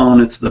business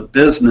loan, it's the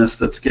business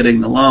that's getting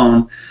the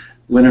loan,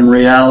 when in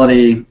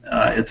reality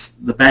it's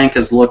the bank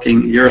is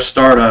looking. You're a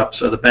startup,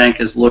 so the bank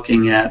is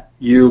looking at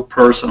you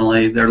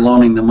personally. They're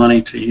loaning the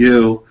money to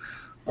you,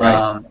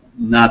 right.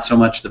 Not so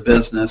much the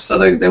business. So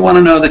they want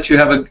to know that you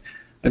have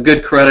a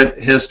good credit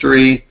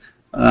history,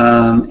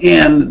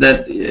 and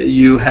that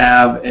you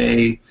have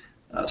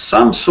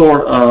some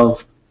sort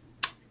of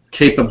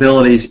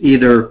capabilities,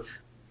 either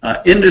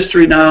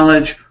industry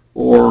knowledge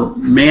or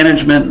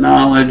management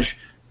knowledge,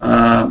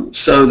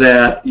 so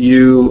that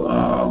you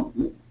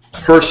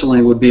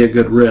personally would be a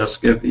good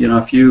risk. If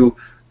you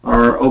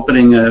are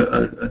opening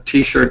a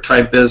T-shirt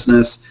type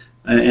business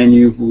and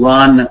you've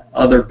run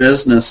other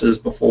businesses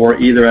before,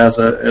 either as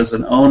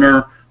an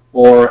owner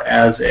or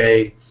as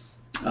a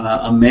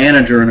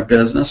manager in a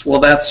business, well,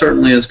 that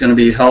certainly is going to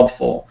be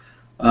helpful.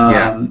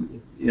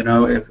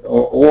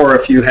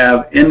 If you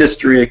have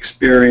industry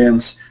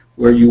experience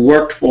where you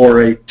worked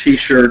for a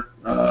T-shirt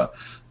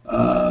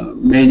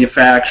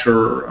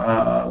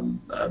manufacturer,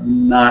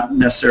 not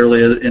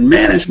necessarily in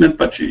management,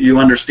 but you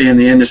understand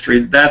the industry,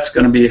 that's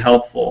going to be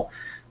helpful.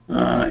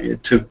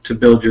 to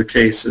build your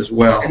case as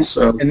well.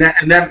 And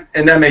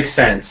that makes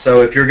sense.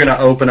 So if you're going to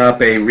open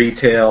up a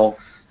retail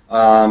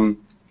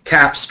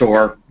cap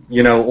store,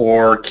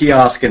 or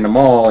kiosk in the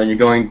mall, and you're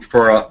going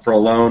for a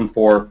loan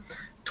for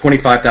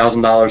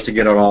 $25,000 to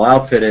get it all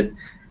outfitted,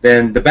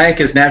 then the bank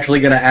is naturally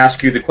going to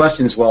ask you the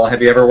questions. Well,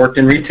 have you ever worked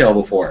in retail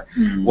before?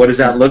 Mm-hmm. What does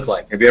that look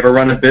like? Have you ever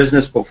run a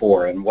business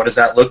before? And what does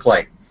that look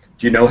like?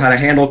 Do you know how to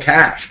handle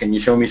cash? Can you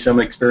show me some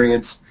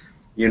experience,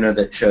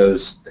 that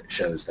shows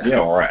that? Yeah,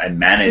 or I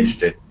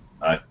managed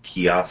a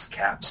kiosk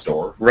cap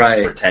store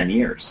for 10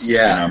 years.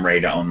 Yeah, and I'm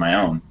ready to own my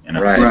own.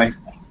 Right.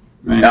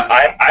 Now,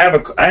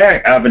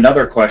 I have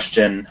another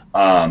question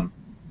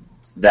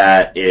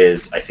that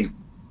I think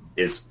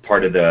is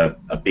part of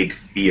a big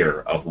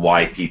fear of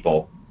why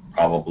people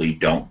probably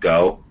don't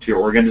go to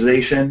your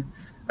organization.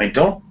 I mean,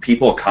 don't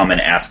people come and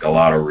ask a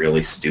lot of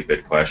really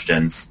stupid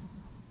questions?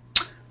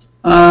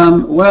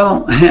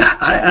 Well,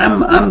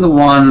 I'm the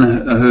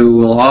one who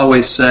will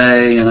always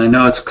say, and I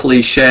know it's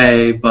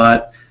cliche,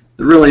 but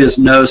there really is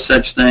no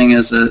such thing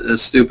as a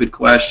stupid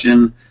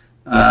question.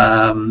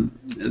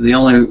 The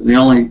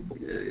only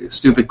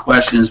stupid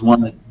question is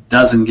one that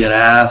doesn't get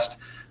asked,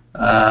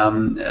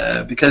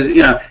 because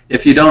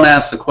if you don't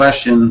ask the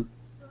question,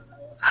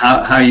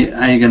 how are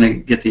you going to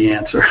get the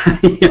answer?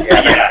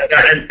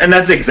 Yeah, and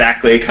that's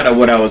exactly kind of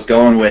what I was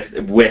going with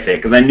it,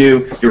 because I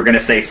knew you were going to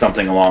say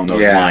something along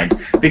those lines,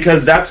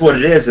 because that's what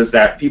it is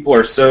that people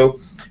are so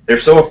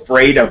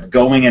afraid of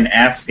going and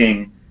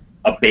asking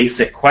a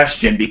basic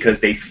question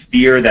because they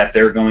fear that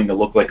they're going to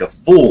look like a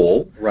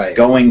fool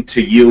going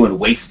to you and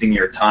wasting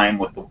your time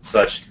with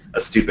such a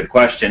stupid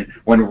question,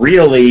 when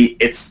really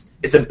it's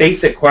a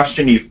basic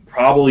question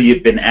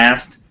you've been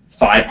asked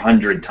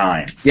 500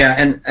 times. Yeah,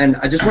 and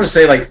I just want to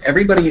say,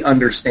 everybody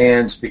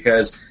understands,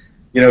 because,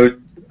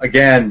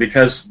 again,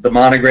 because the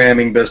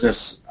monogramming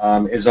business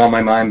is on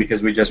my mind,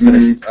 because we just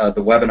finished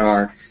the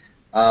webinar,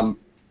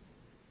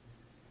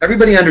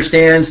 everybody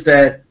understands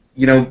that,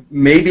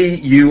 maybe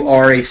you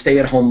are a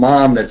stay-at-home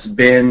mom that's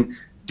been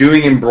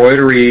doing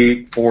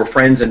embroidery for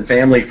friends and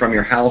family from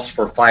your house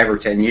for 5 or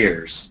 10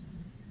 years,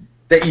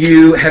 that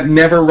you have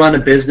never run a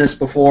business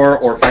before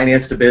or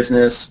financed a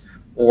business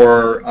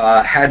or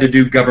had to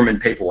do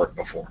government paperwork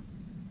before,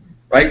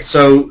 right?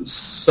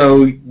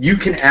 So you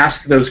can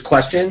ask those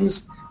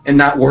questions and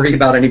not worry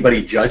about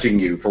anybody judging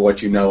you for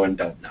what you know and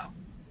don't know.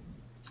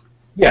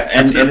 Yeah,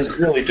 and it's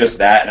really just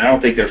that. And I don't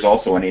think there's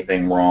also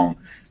anything wrong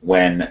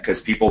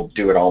because people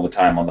do it all the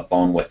time on the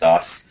phone with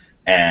us,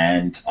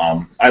 and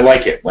I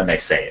like it when they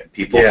say it.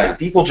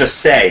 People just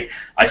say,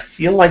 I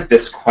feel like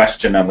this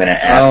question I'm going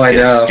to ask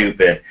is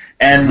stupid.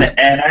 And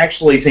I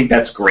actually think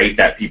that's great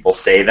that people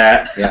say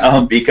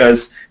that,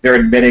 because they're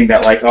admitting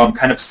that, I'm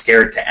kind of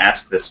scared to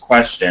ask this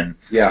question.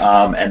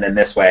 Yeah. And then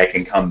this way I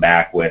can come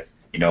back with,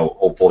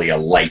 hopefully a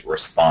light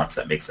response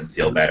that makes them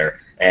feel better.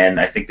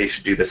 And I think they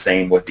should do the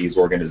same with these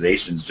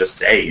organizations. Just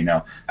say,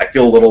 I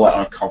feel a little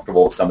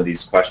uncomfortable with some of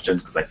these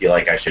questions because I feel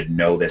like I should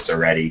know this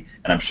already.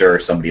 And I'm sure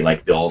somebody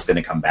like Bill is going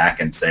to come back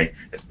and say,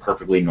 it's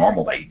perfectly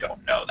normal that you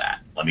don't know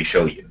that. Let me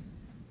show you.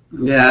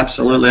 Yeah,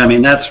 absolutely. I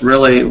mean, that's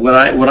really what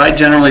I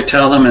generally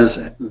tell them is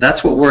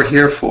that's what we're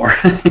here for.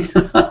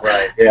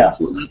 Right. Yeah.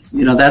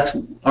 That's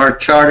our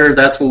charter.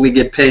 That's what we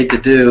get paid to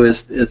do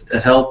is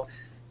to help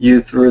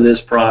you through this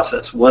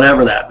process,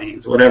 whatever that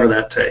means, whatever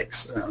that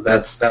takes.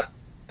 That's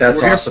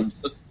awesome.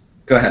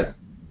 Go ahead.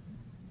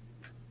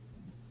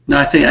 No,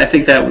 I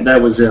think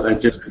that was it. I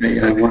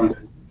wanted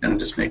to kind of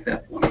just make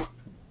that point.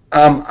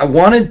 I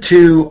wanted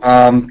to,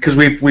 because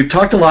we've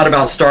talked a lot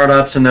about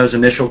startups and those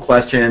initial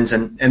questions,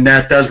 and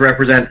that does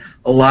represent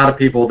a lot of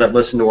people that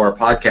listen to our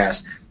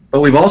podcast. But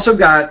we've also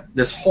got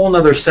this whole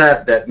other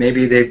set that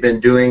maybe they've been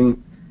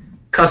doing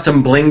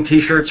custom bling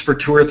T-shirts for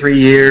 2 or 3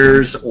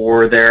 years,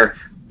 or they're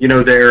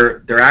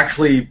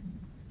actually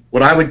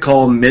what I would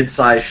call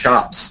mid-sized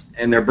shops,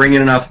 and they're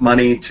bringing enough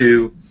money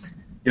to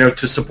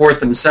support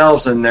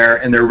themselves, and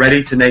they're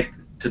ready to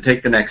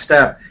take the next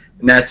step,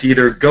 and that's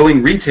either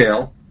going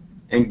retail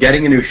and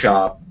getting a new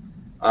shop,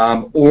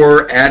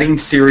 or adding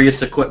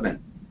serious equipment.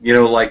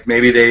 Like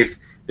maybe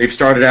they've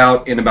started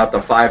out in about the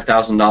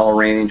 $5,000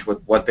 range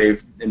with what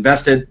they've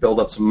invested, build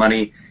up some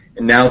money,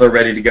 and now they're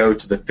ready to go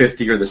to the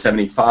 50 or the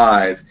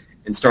 75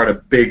 and start a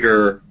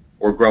bigger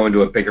or grow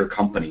into a bigger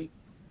company.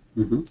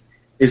 Mm-hmm.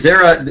 Is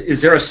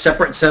there a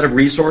separate set of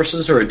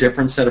resources or a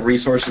different set of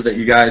resources that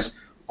you guys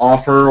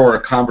offer, or a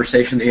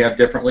conversation that you have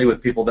differently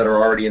with people that are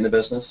already in the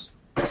business?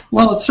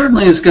 Well, it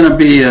certainly is going to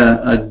be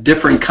a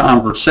different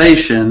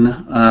conversation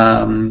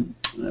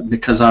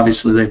because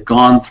obviously they've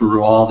gone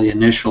through all the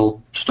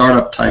initial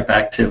startup type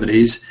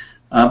activities,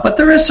 but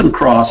there is some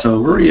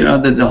crossover.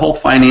 The whole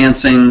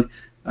financing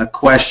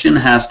question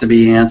has to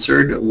be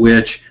answered,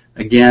 which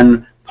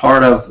again,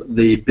 part of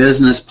the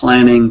business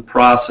planning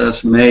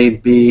process may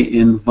be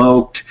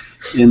invoked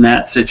in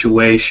that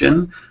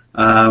situation.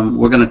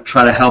 We're going to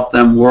try to help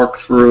them work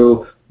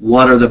through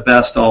what are the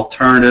best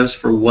alternatives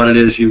for what it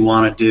is you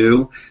want to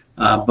do.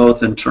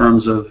 both in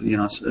terms of,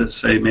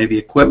 say maybe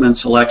equipment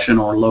selection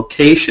or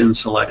location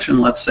selection.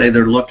 Let's say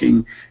they're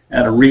looking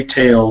at a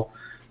retail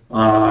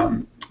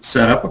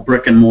setup, a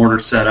brick and mortar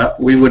setup.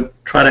 We would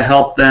try to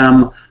help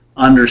them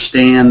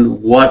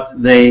understand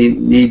what they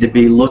need to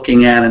be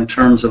looking at in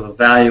terms of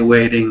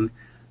evaluating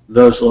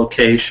those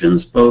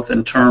locations, both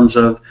in terms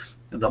of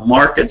the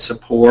market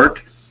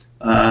support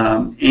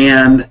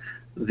and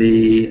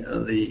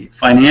the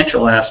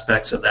financial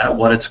aspects of that,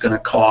 what it's going to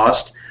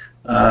cost.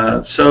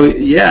 So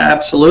yeah,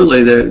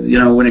 absolutely.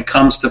 When it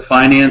comes to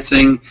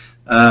financing,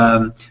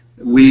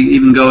 we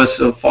even go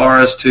so far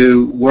as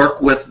to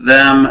work with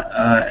them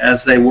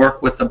as they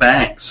work with the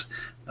banks,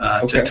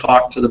 to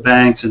talk to the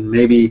banks and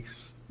maybe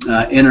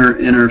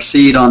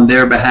intercede on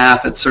their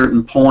behalf at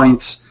certain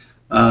points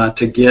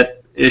to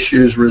get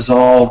issues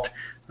resolved.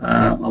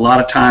 A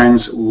lot of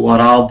times what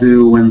I'll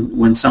do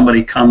when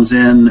somebody comes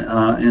in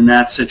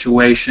that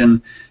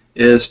situation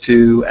is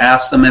to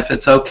ask them if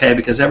it's okay,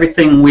 because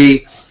everything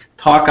we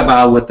talk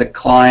about with the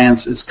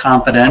clients is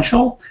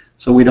confidential,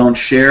 so we don't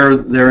share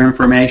their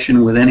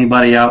information with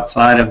anybody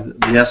outside of the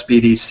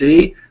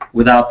SBDC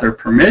without their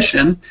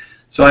permission.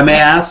 So I may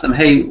ask them,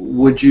 hey,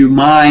 would you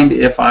mind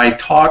if I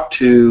talk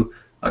to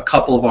a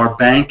couple of our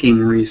banking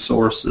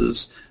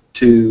resources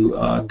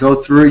to go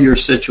through your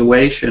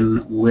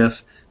situation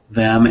with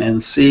them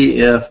and see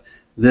if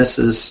this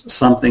is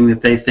something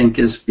that they think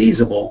is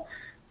feasible,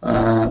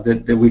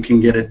 that we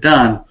can get it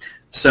done.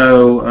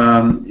 So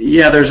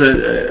there's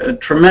a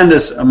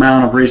tremendous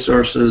amount of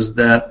resources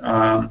that,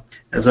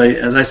 as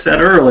I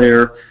said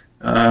earlier,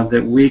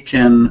 that we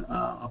can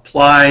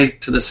apply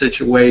to the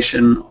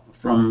situation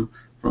from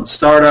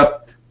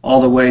startup all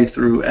the way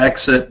through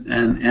exit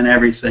and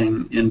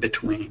everything in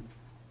between.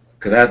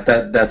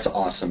 That's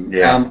awesome.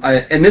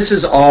 Yeah. And this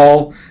is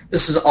all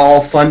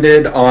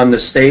funded on the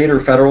state or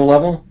federal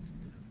level?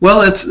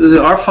 Well,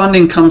 our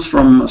funding comes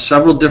from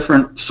several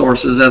different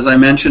sources. As I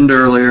mentioned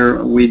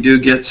earlier, we do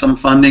get some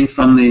funding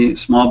from the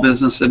Small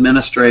Business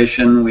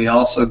Administration. We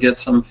also get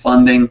some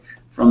funding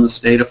from the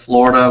state of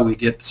Florida. We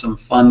get some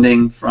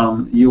funding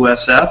from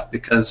USF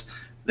because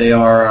they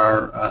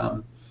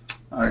are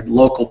our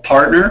local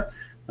partner.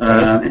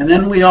 And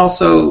then we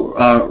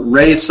also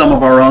raise some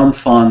of our own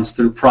funds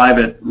through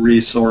private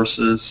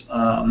resources.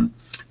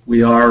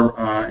 We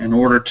are, in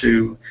order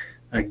to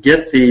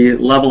get the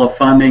level of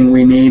funding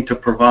we need to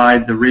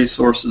provide the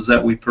resources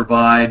that we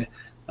provide,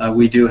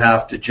 we do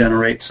have to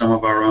generate some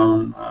of our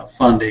own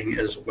funding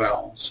as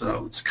well.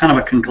 So it's kind of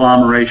a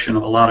conglomeration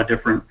of a lot of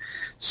different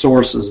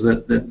sources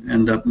that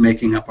end up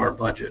making up our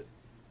budget.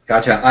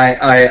 Gotcha.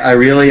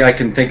 I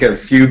can think of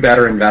few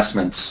better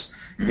investments,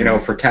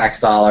 for tax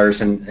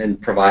dollars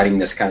and providing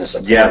this kind of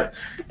support. Yeah,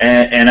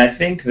 and I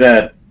think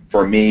that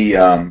for me,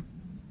 the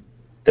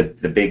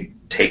big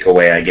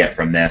takeaway I get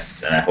from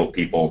this, and I hope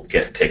people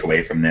take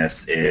away from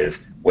this,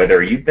 is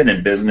whether you've been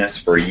in business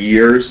for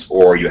years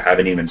or you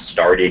haven't even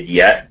started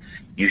yet,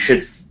 you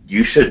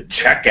should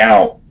check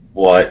out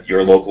what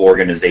your local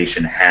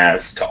organization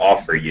has to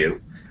offer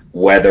you,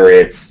 whether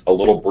it's a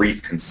little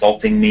brief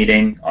consulting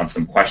meeting on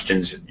some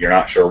questions you're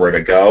not sure where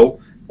to go,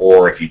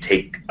 or if you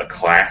take a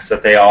class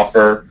that they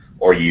offer,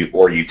 or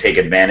you take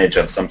advantage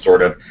of some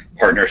sort of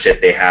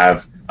partnership they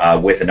have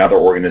with another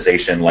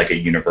organization like a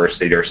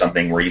university or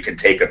something where you can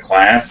take a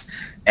class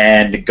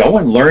and go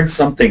and learn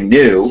something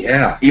new.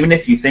 Yeah. Even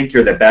if you think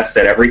you're the best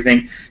at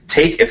everything,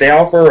 if they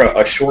offer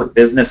a short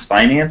business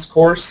finance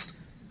course,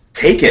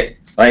 take it.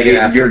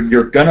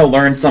 You're going to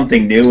learn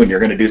something new and you're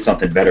going to do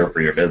something better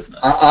for your business.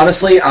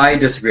 Honestly, I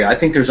disagree. I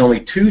think there's only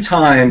 2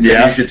 times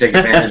that you should take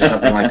advantage of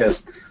something like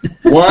this.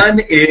 One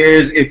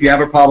is if you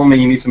have a problem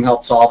and you need some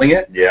help solving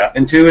it. Yeah.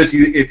 And 2 is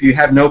if you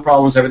have no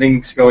problems,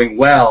 everything's going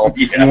well, and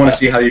you want to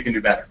see how you can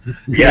do better.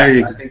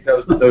 Yeah. I think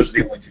those are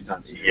the only 2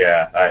 times.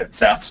 Yeah, it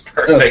sounds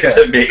perfect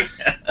to me.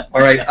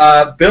 All right.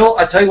 Bill,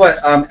 I'll tell you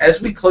what,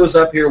 as we close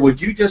up here,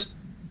 would you just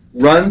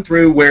run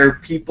through where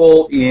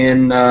people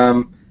in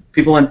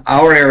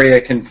our area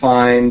can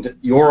find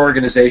your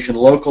organization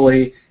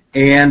locally,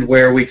 and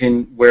where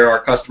our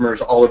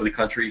customers all over the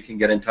country can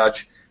get in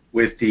touch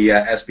with the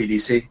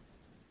SBDC?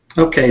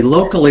 Okay,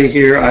 locally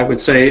here, I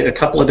would say a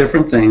couple of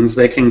different things.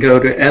 They can go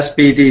to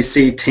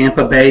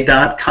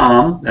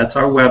sbdctampabay.com. That's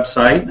our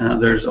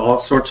website. There's all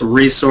sorts of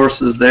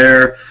resources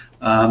there.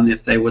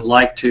 If they would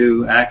like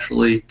to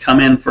actually come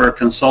in for a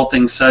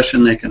consulting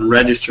session, they can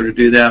register to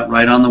do that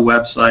right on the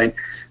website.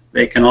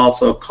 They can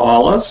also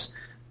call us.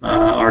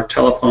 Our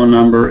telephone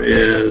number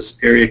is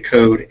area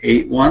code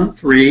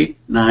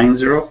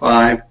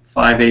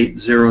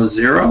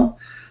 813-905-5800.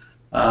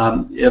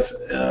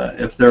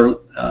 If they're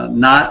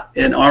not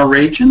in our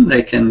region,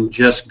 they can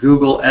just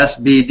Google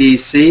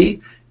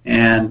SBDC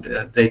and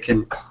they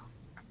can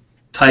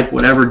type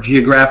whatever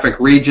geographic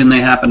region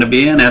they happen to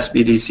be in: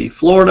 SBDC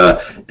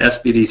Florida,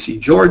 SBDC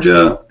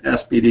Georgia,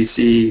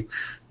 SBDC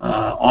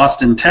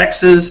Austin,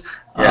 Texas,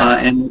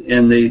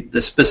 and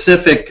the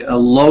specific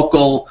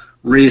local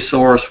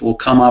resource will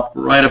come up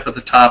right up at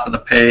the top of the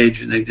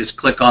page. They just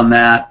click on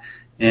that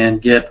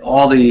and get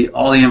all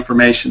the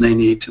information they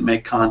need to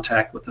make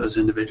contact with those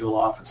individual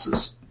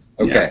offices.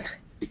 Okay,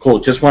 cool.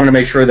 Just wanted to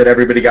make sure that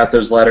everybody got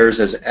those letters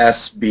as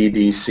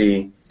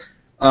SBDC.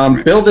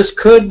 Bill, this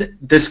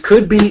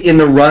could be in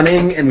the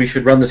running, and we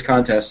should run this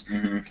contest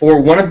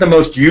for one of the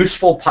most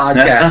useful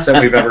podcasts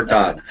that we've ever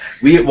done.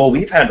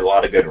 We've had a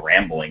lot of good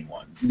rambling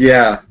ones.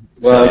 Yeah,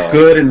 well,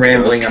 good and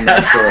rambling, I'm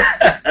not sure.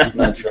 I'm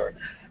not sure.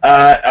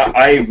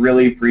 I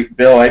really,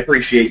 Bill, I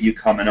appreciate you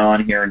coming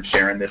on here and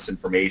sharing this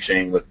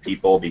information with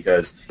people,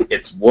 because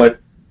it's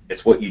what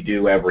you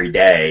do every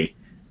day,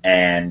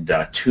 and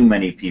too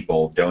many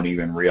people don't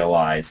even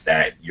realize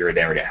that you're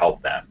there to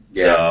help them.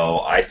 Yeah.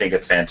 So I think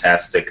it's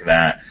fantastic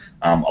that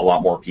a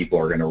lot more people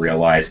are going to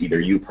realize, either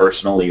you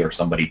personally or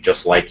somebody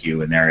just like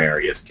you in their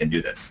areas can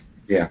do this.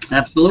 Yeah,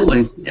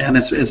 absolutely. And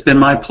it's been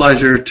my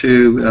pleasure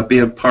to be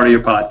a part of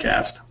your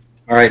podcast.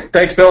 All right.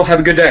 Thanks, Bill. Have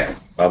a good day.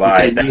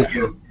 Bye-bye. Okay, thank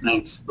you.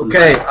 Thanks.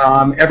 Okay,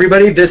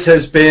 everybody, this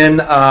has been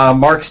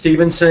Mark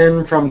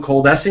Stevenson from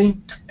Coldesi.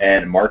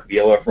 And Mark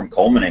Viola from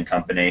Coleman &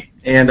 Company.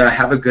 And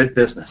have a good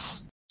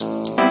business.